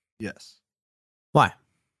 Yes. Why?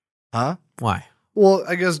 Huh? Why? Well,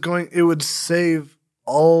 I guess it would save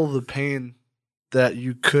all the pain that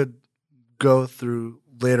you could go through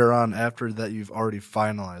later on after that you've already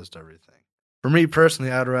finalized everything. For me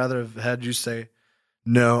personally, I'd rather have had you say,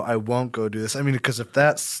 no, I won't go do this. I mean, because if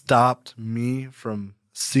that stopped me from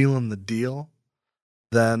sealing the deal,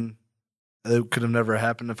 then it could have never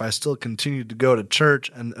happened. If I still continued to go to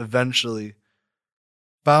church and eventually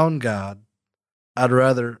found God, I'd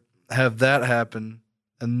rather have that happen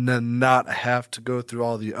and then not have to go through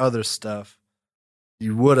all the other stuff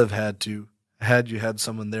you would have had you had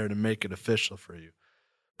someone there to make it official for you.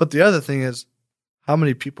 But the other thing is, how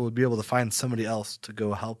many people would be able to find somebody else to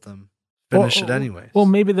go help them finish it anyways? Well,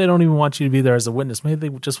 maybe they don't even want you to be there as a witness. Maybe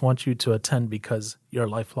they just want you to attend because you're a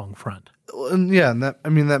lifelong friend. And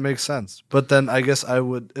that makes sense. But then I guess I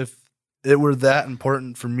would, if it were that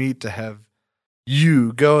important for me to have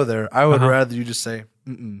you go there, I would rather you just say,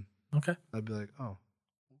 mm-mm. Okay. I'd be like, oh.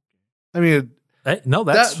 I mean, no,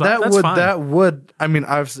 that's fine. That would. I mean,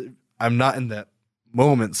 obviously, I'm not in that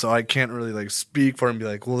moment, so I can't really like speak for him and be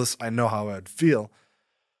like, well, I know how I'd feel,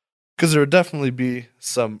 because there would definitely be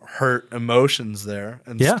some hurt emotions there,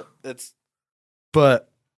 and but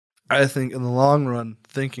I think in the long run,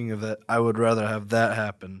 thinking of it, I would rather have that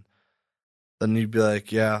happen then you'd be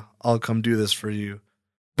like, yeah, I'll come do this for you.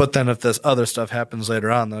 But then if this other stuff happens later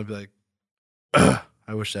on, then I'd be like,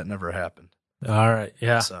 I wish that never happened. All right.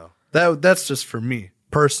 Yeah. So that's just for me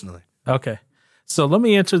personally. Okay. So let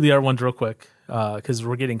me answer the other ones real quick because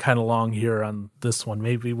we're getting kind of long here on this one.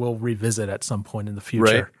 Maybe we'll revisit at some point in the future.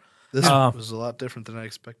 Right. This was a lot different than I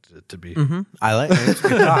expected it to be. Mm-hmm. I like it. It's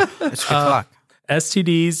good talk. It's good talk.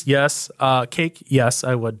 STDs, yes. Cake, yes,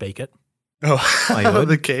 I would bake it. Oh,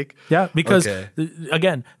 the cake. Yeah, because Okay.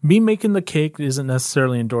 again, me making the cake isn't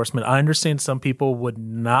necessarily endorsement. I understand some people would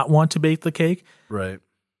not want to bake the cake, Right.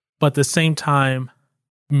 but at the same time,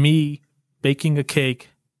 me baking a cake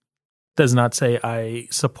does not say I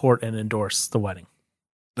support and endorse the wedding.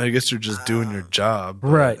 I guess you're just doing your job. but-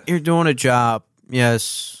 Right. You're doing a job.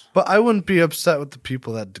 Yes. But I wouldn't be upset with the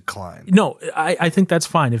people that decline. No, I think that's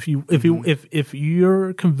fine. If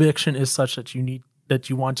your conviction is such that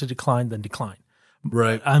you want to decline, then decline.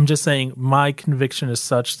 Right. I'm just saying my conviction is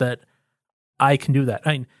such that I can do that.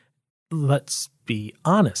 I mean, let's be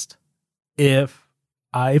honest. If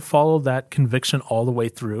I follow that conviction all the way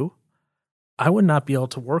through, I would not be able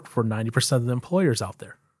to work for 90% of the employers out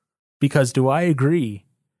there. Because do I agree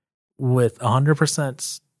with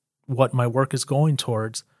 100% what my work is going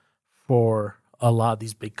towards for a lot of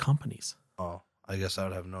these big companies? Oh, I guess I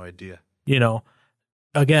would have no idea. You know,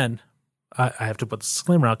 again, I have to put the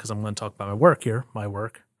disclaimer out because I'm going to talk about my work here. My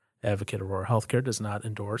work, Advocate Aurora Healthcare, does not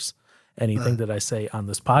endorse anything that I say on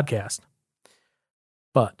this podcast.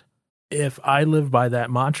 But if I live by that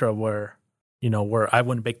mantra where I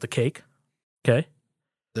wouldn't bake the cake, okay?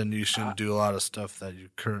 Then you shouldn't do a lot of stuff that you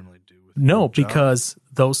currently do. With No, your job. because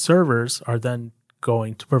those servers are then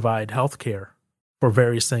going to provide healthcare for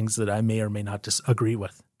various things that I may or may not disagree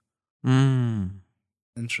with.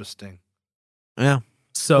 Interesting. Yeah.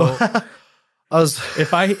 So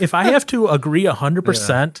if I have to agree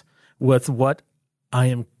 100% with what I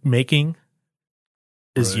am making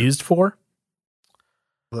is Right. used for,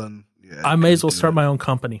 then yeah, I you may can as well do start it. my own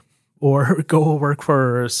company or go work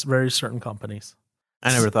for very certain companies.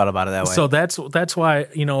 I never thought about it that way. So that's why,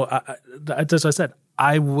 as I said,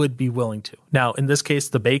 I would be willing to. Now, in this case,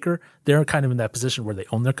 the baker, they're kind of in that position where they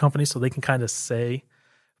own their company, so they can kind of say,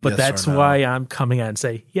 but Yes or that's no. why I'm coming out and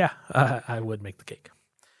say, yeah, I would make the cake.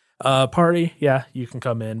 Party, yeah, you can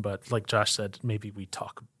come in, but like Josh said, maybe we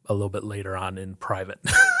talk a little bit later on in private.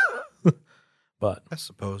 But I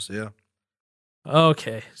suppose, yeah.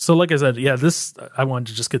 okay, so like I said, yeah, I wanted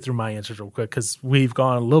to just get through my answers real quick because we've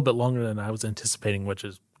gone a little bit longer than I was anticipating, which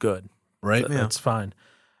is good. Right? Yeah. That's fine.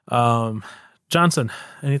 Johnson,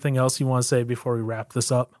 anything else you want to say before we wrap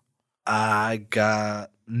this up? I got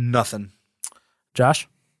nothing. Josh?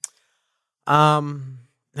 No,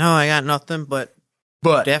 I got nothing, but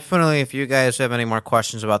definitely if you guys have any more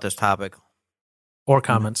questions about this topic Or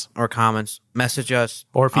comments? or comments, message us.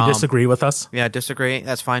 Or if you disagree with us? Yeah, disagree,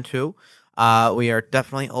 that's fine too. We are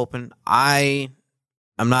definitely open. I'm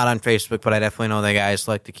not on Facebook, but I definitely know that guys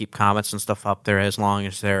like to keep comments and stuff up there as long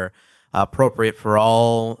as they're appropriate for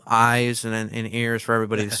all eyes and ears for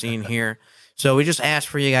everybody to see and hear. So we just ask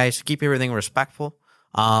for you guys to keep everything respectful.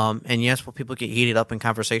 And yes, will people get heated up in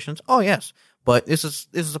conversations? Oh yes, but this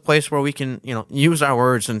is a place where we can use our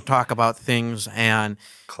words and talk about things, and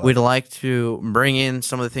we'd like to bring in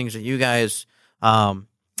some of the things that you guys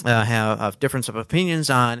have difference of opinions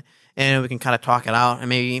on. And we can kind of talk it out, and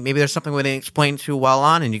maybe there's something we didn't explain too well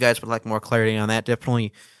on, and you guys would like more clarity on that.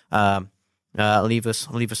 Definitely leave us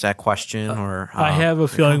that question. Or I have a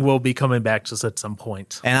feeling we'll be coming back just at some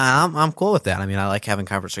point. and I'm cool with that. I mean, I like having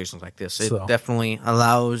conversations like this. It So. definitely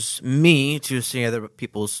allows me to see other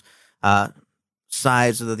people's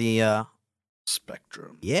sides of the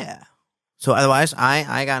Spectrum. yeah. So otherwise,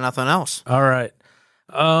 I got nothing else. All right.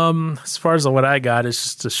 As far as what I got is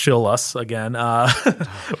just to shill us again. We're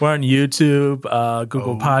on YouTube,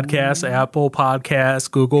 Google Podcasts, Apple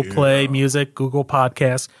Podcasts, Google Play Music, Google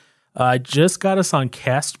Podcasts. I just got us on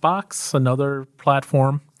Castbox, another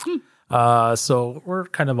platform. So we're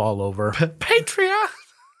kind of all over. Patreon.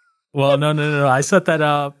 Well, no. I set that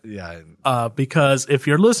up Yeah. because if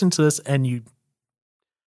you're listening to this and you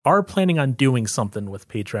are planning on doing something with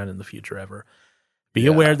Patreon in the future ever, be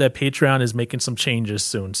aware that Patreon is making some changes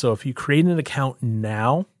soon. So if you create an account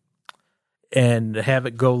now and have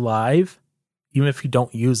it go live, even if you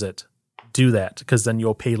don't use it, do that because then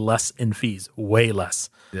you'll pay less in fees, way less.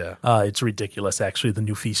 Yeah. It's ridiculous, actually, the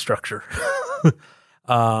new fee structure.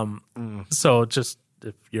 So just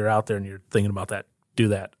if you're out there and you're thinking about that, do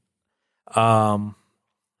that.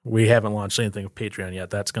 We haven't launched anything with Patreon yet.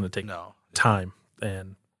 That's going to take time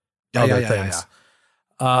and other things.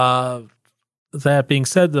 that being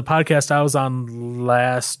said, the podcast I was on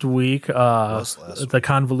last week, the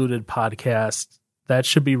Convoluted podcast, that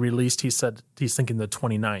should be released. He said he's thinking the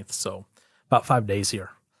 29th, so about 5 days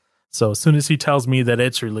here. So as soon as he tells me that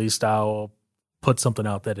it's released, I'll put something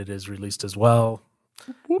out that it is released as well.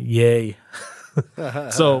 Yay.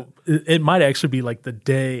 So it might actually be like the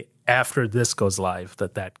day after this goes live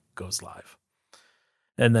that goes live.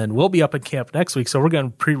 And then we'll be up at camp next week, so we're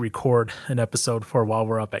going to pre-record an episode for while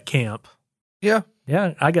we're up at camp. Yeah.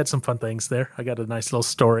 Yeah, I got some fun things there. I got a nice little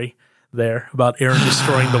story there about Aaron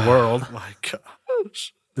destroying the world. Oh my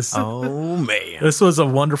gosh. This was a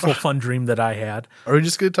wonderful, fun dream that I had. Are we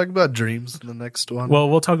just going to talk about dreams in the next one? Well,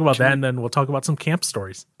 we'll talk about that, and then we'll talk about some camp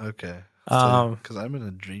stories. Okay. Because I'm in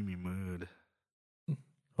a dreamy mood.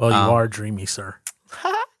 Well, you are dreamy, sir.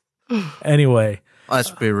 Anyway.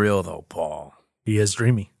 Let's be real, though, Paul. He is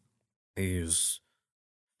dreamy. He's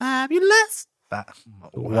fabulous.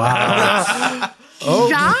 Wow.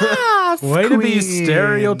 Yes, way to be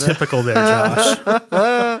stereotypical there,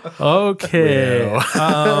 Josh. Okay.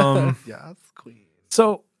 Yes, queen.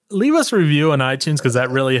 So leave us a review on iTunes because that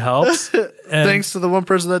really helps. And thanks to the one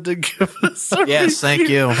person that did give us a Yes, thank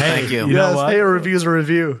you. Thank you. You know what? Hey, a review's a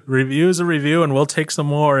review. Review's a review, and we'll take some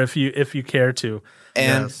more if you care to.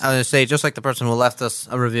 And Yes. I was going to say, just like the person who left us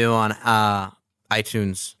a review on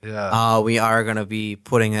iTunes, we are going to be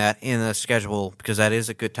putting that in the schedule because that is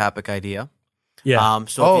a good topic idea. Yeah.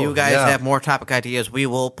 So if you guys have more topic ideas, we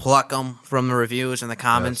will pluck them from the reviews and the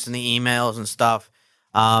comments and the emails and stuff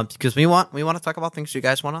because we want to talk about things you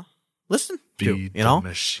guys want to listen to. Beat You know, the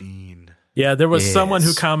machine. Yeah, there was someone who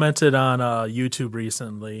Yes. commented on YouTube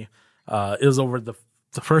recently. It was over the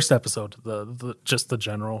first episode, the just the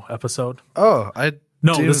general episode. Oh, I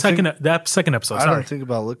No, didn't the even second episode. I Sorry. don't think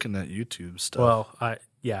about looking at YouTube stuff. Well, I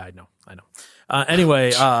know.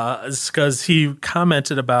 Anyway, it's because he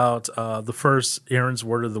commented about the first Aaron's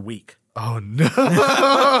word of the week. oh no!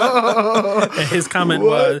 And his comment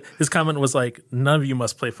was like, "None of you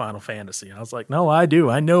must play Final Fantasy." And I was like, "No, I do.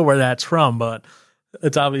 I know where that's from, but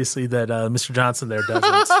it's obviously that Mr. Johnson there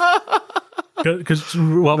doesn't." Because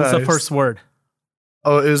what was the Nice. first word?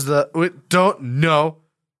 Oh, it was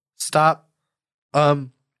stop. It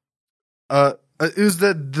was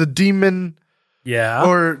the demon Yeah.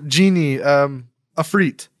 or genie,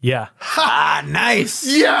 Afreet. Yeah. nice.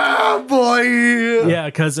 Yeah, boy. Yeah,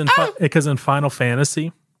 because in Final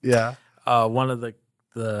Fantasy, Yeah. one of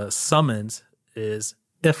the summons is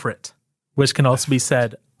Ifrit, which can also be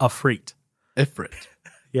said Afreet. Ifrit.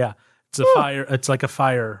 Yeah, it's a fire. It's like a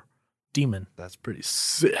fire demon. That's pretty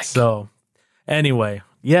sick. So, anyway,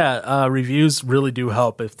 yeah, reviews really do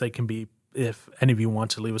help if any of you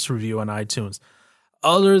want to leave us a review on iTunes.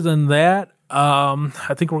 Other than that,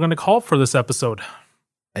 I think we're going to call for this episode.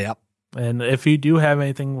 Yep. And if you do have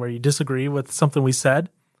anything where you disagree with something we said,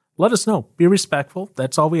 let us know. Be respectful.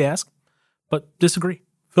 That's all we ask. But disagree.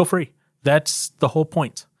 Feel free. That's the whole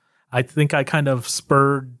point. I think I kind of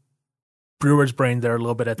spurred Brewer's brain there a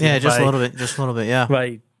little bit at the end. Just a little bit. Yeah.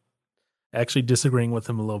 By actually disagreeing with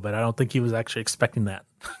him a little bit. I don't think he was actually expecting that.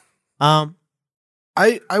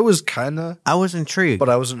 I was kind of, I was intrigued, but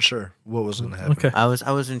I wasn't sure what was going to happen. Okay. I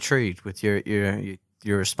was intrigued with your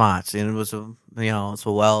response, and it was it's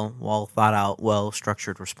a well thought out, well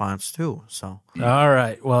structured response too. So All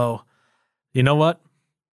right. Well, you know what?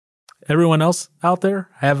 Everyone else out there,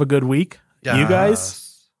 have a good week. You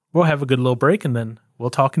guys, we'll have a good little break, and then we'll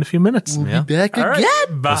talk in a few minutes. We'll be back All right.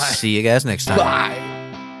 again. Bye. we'll see you guys next time. Bye.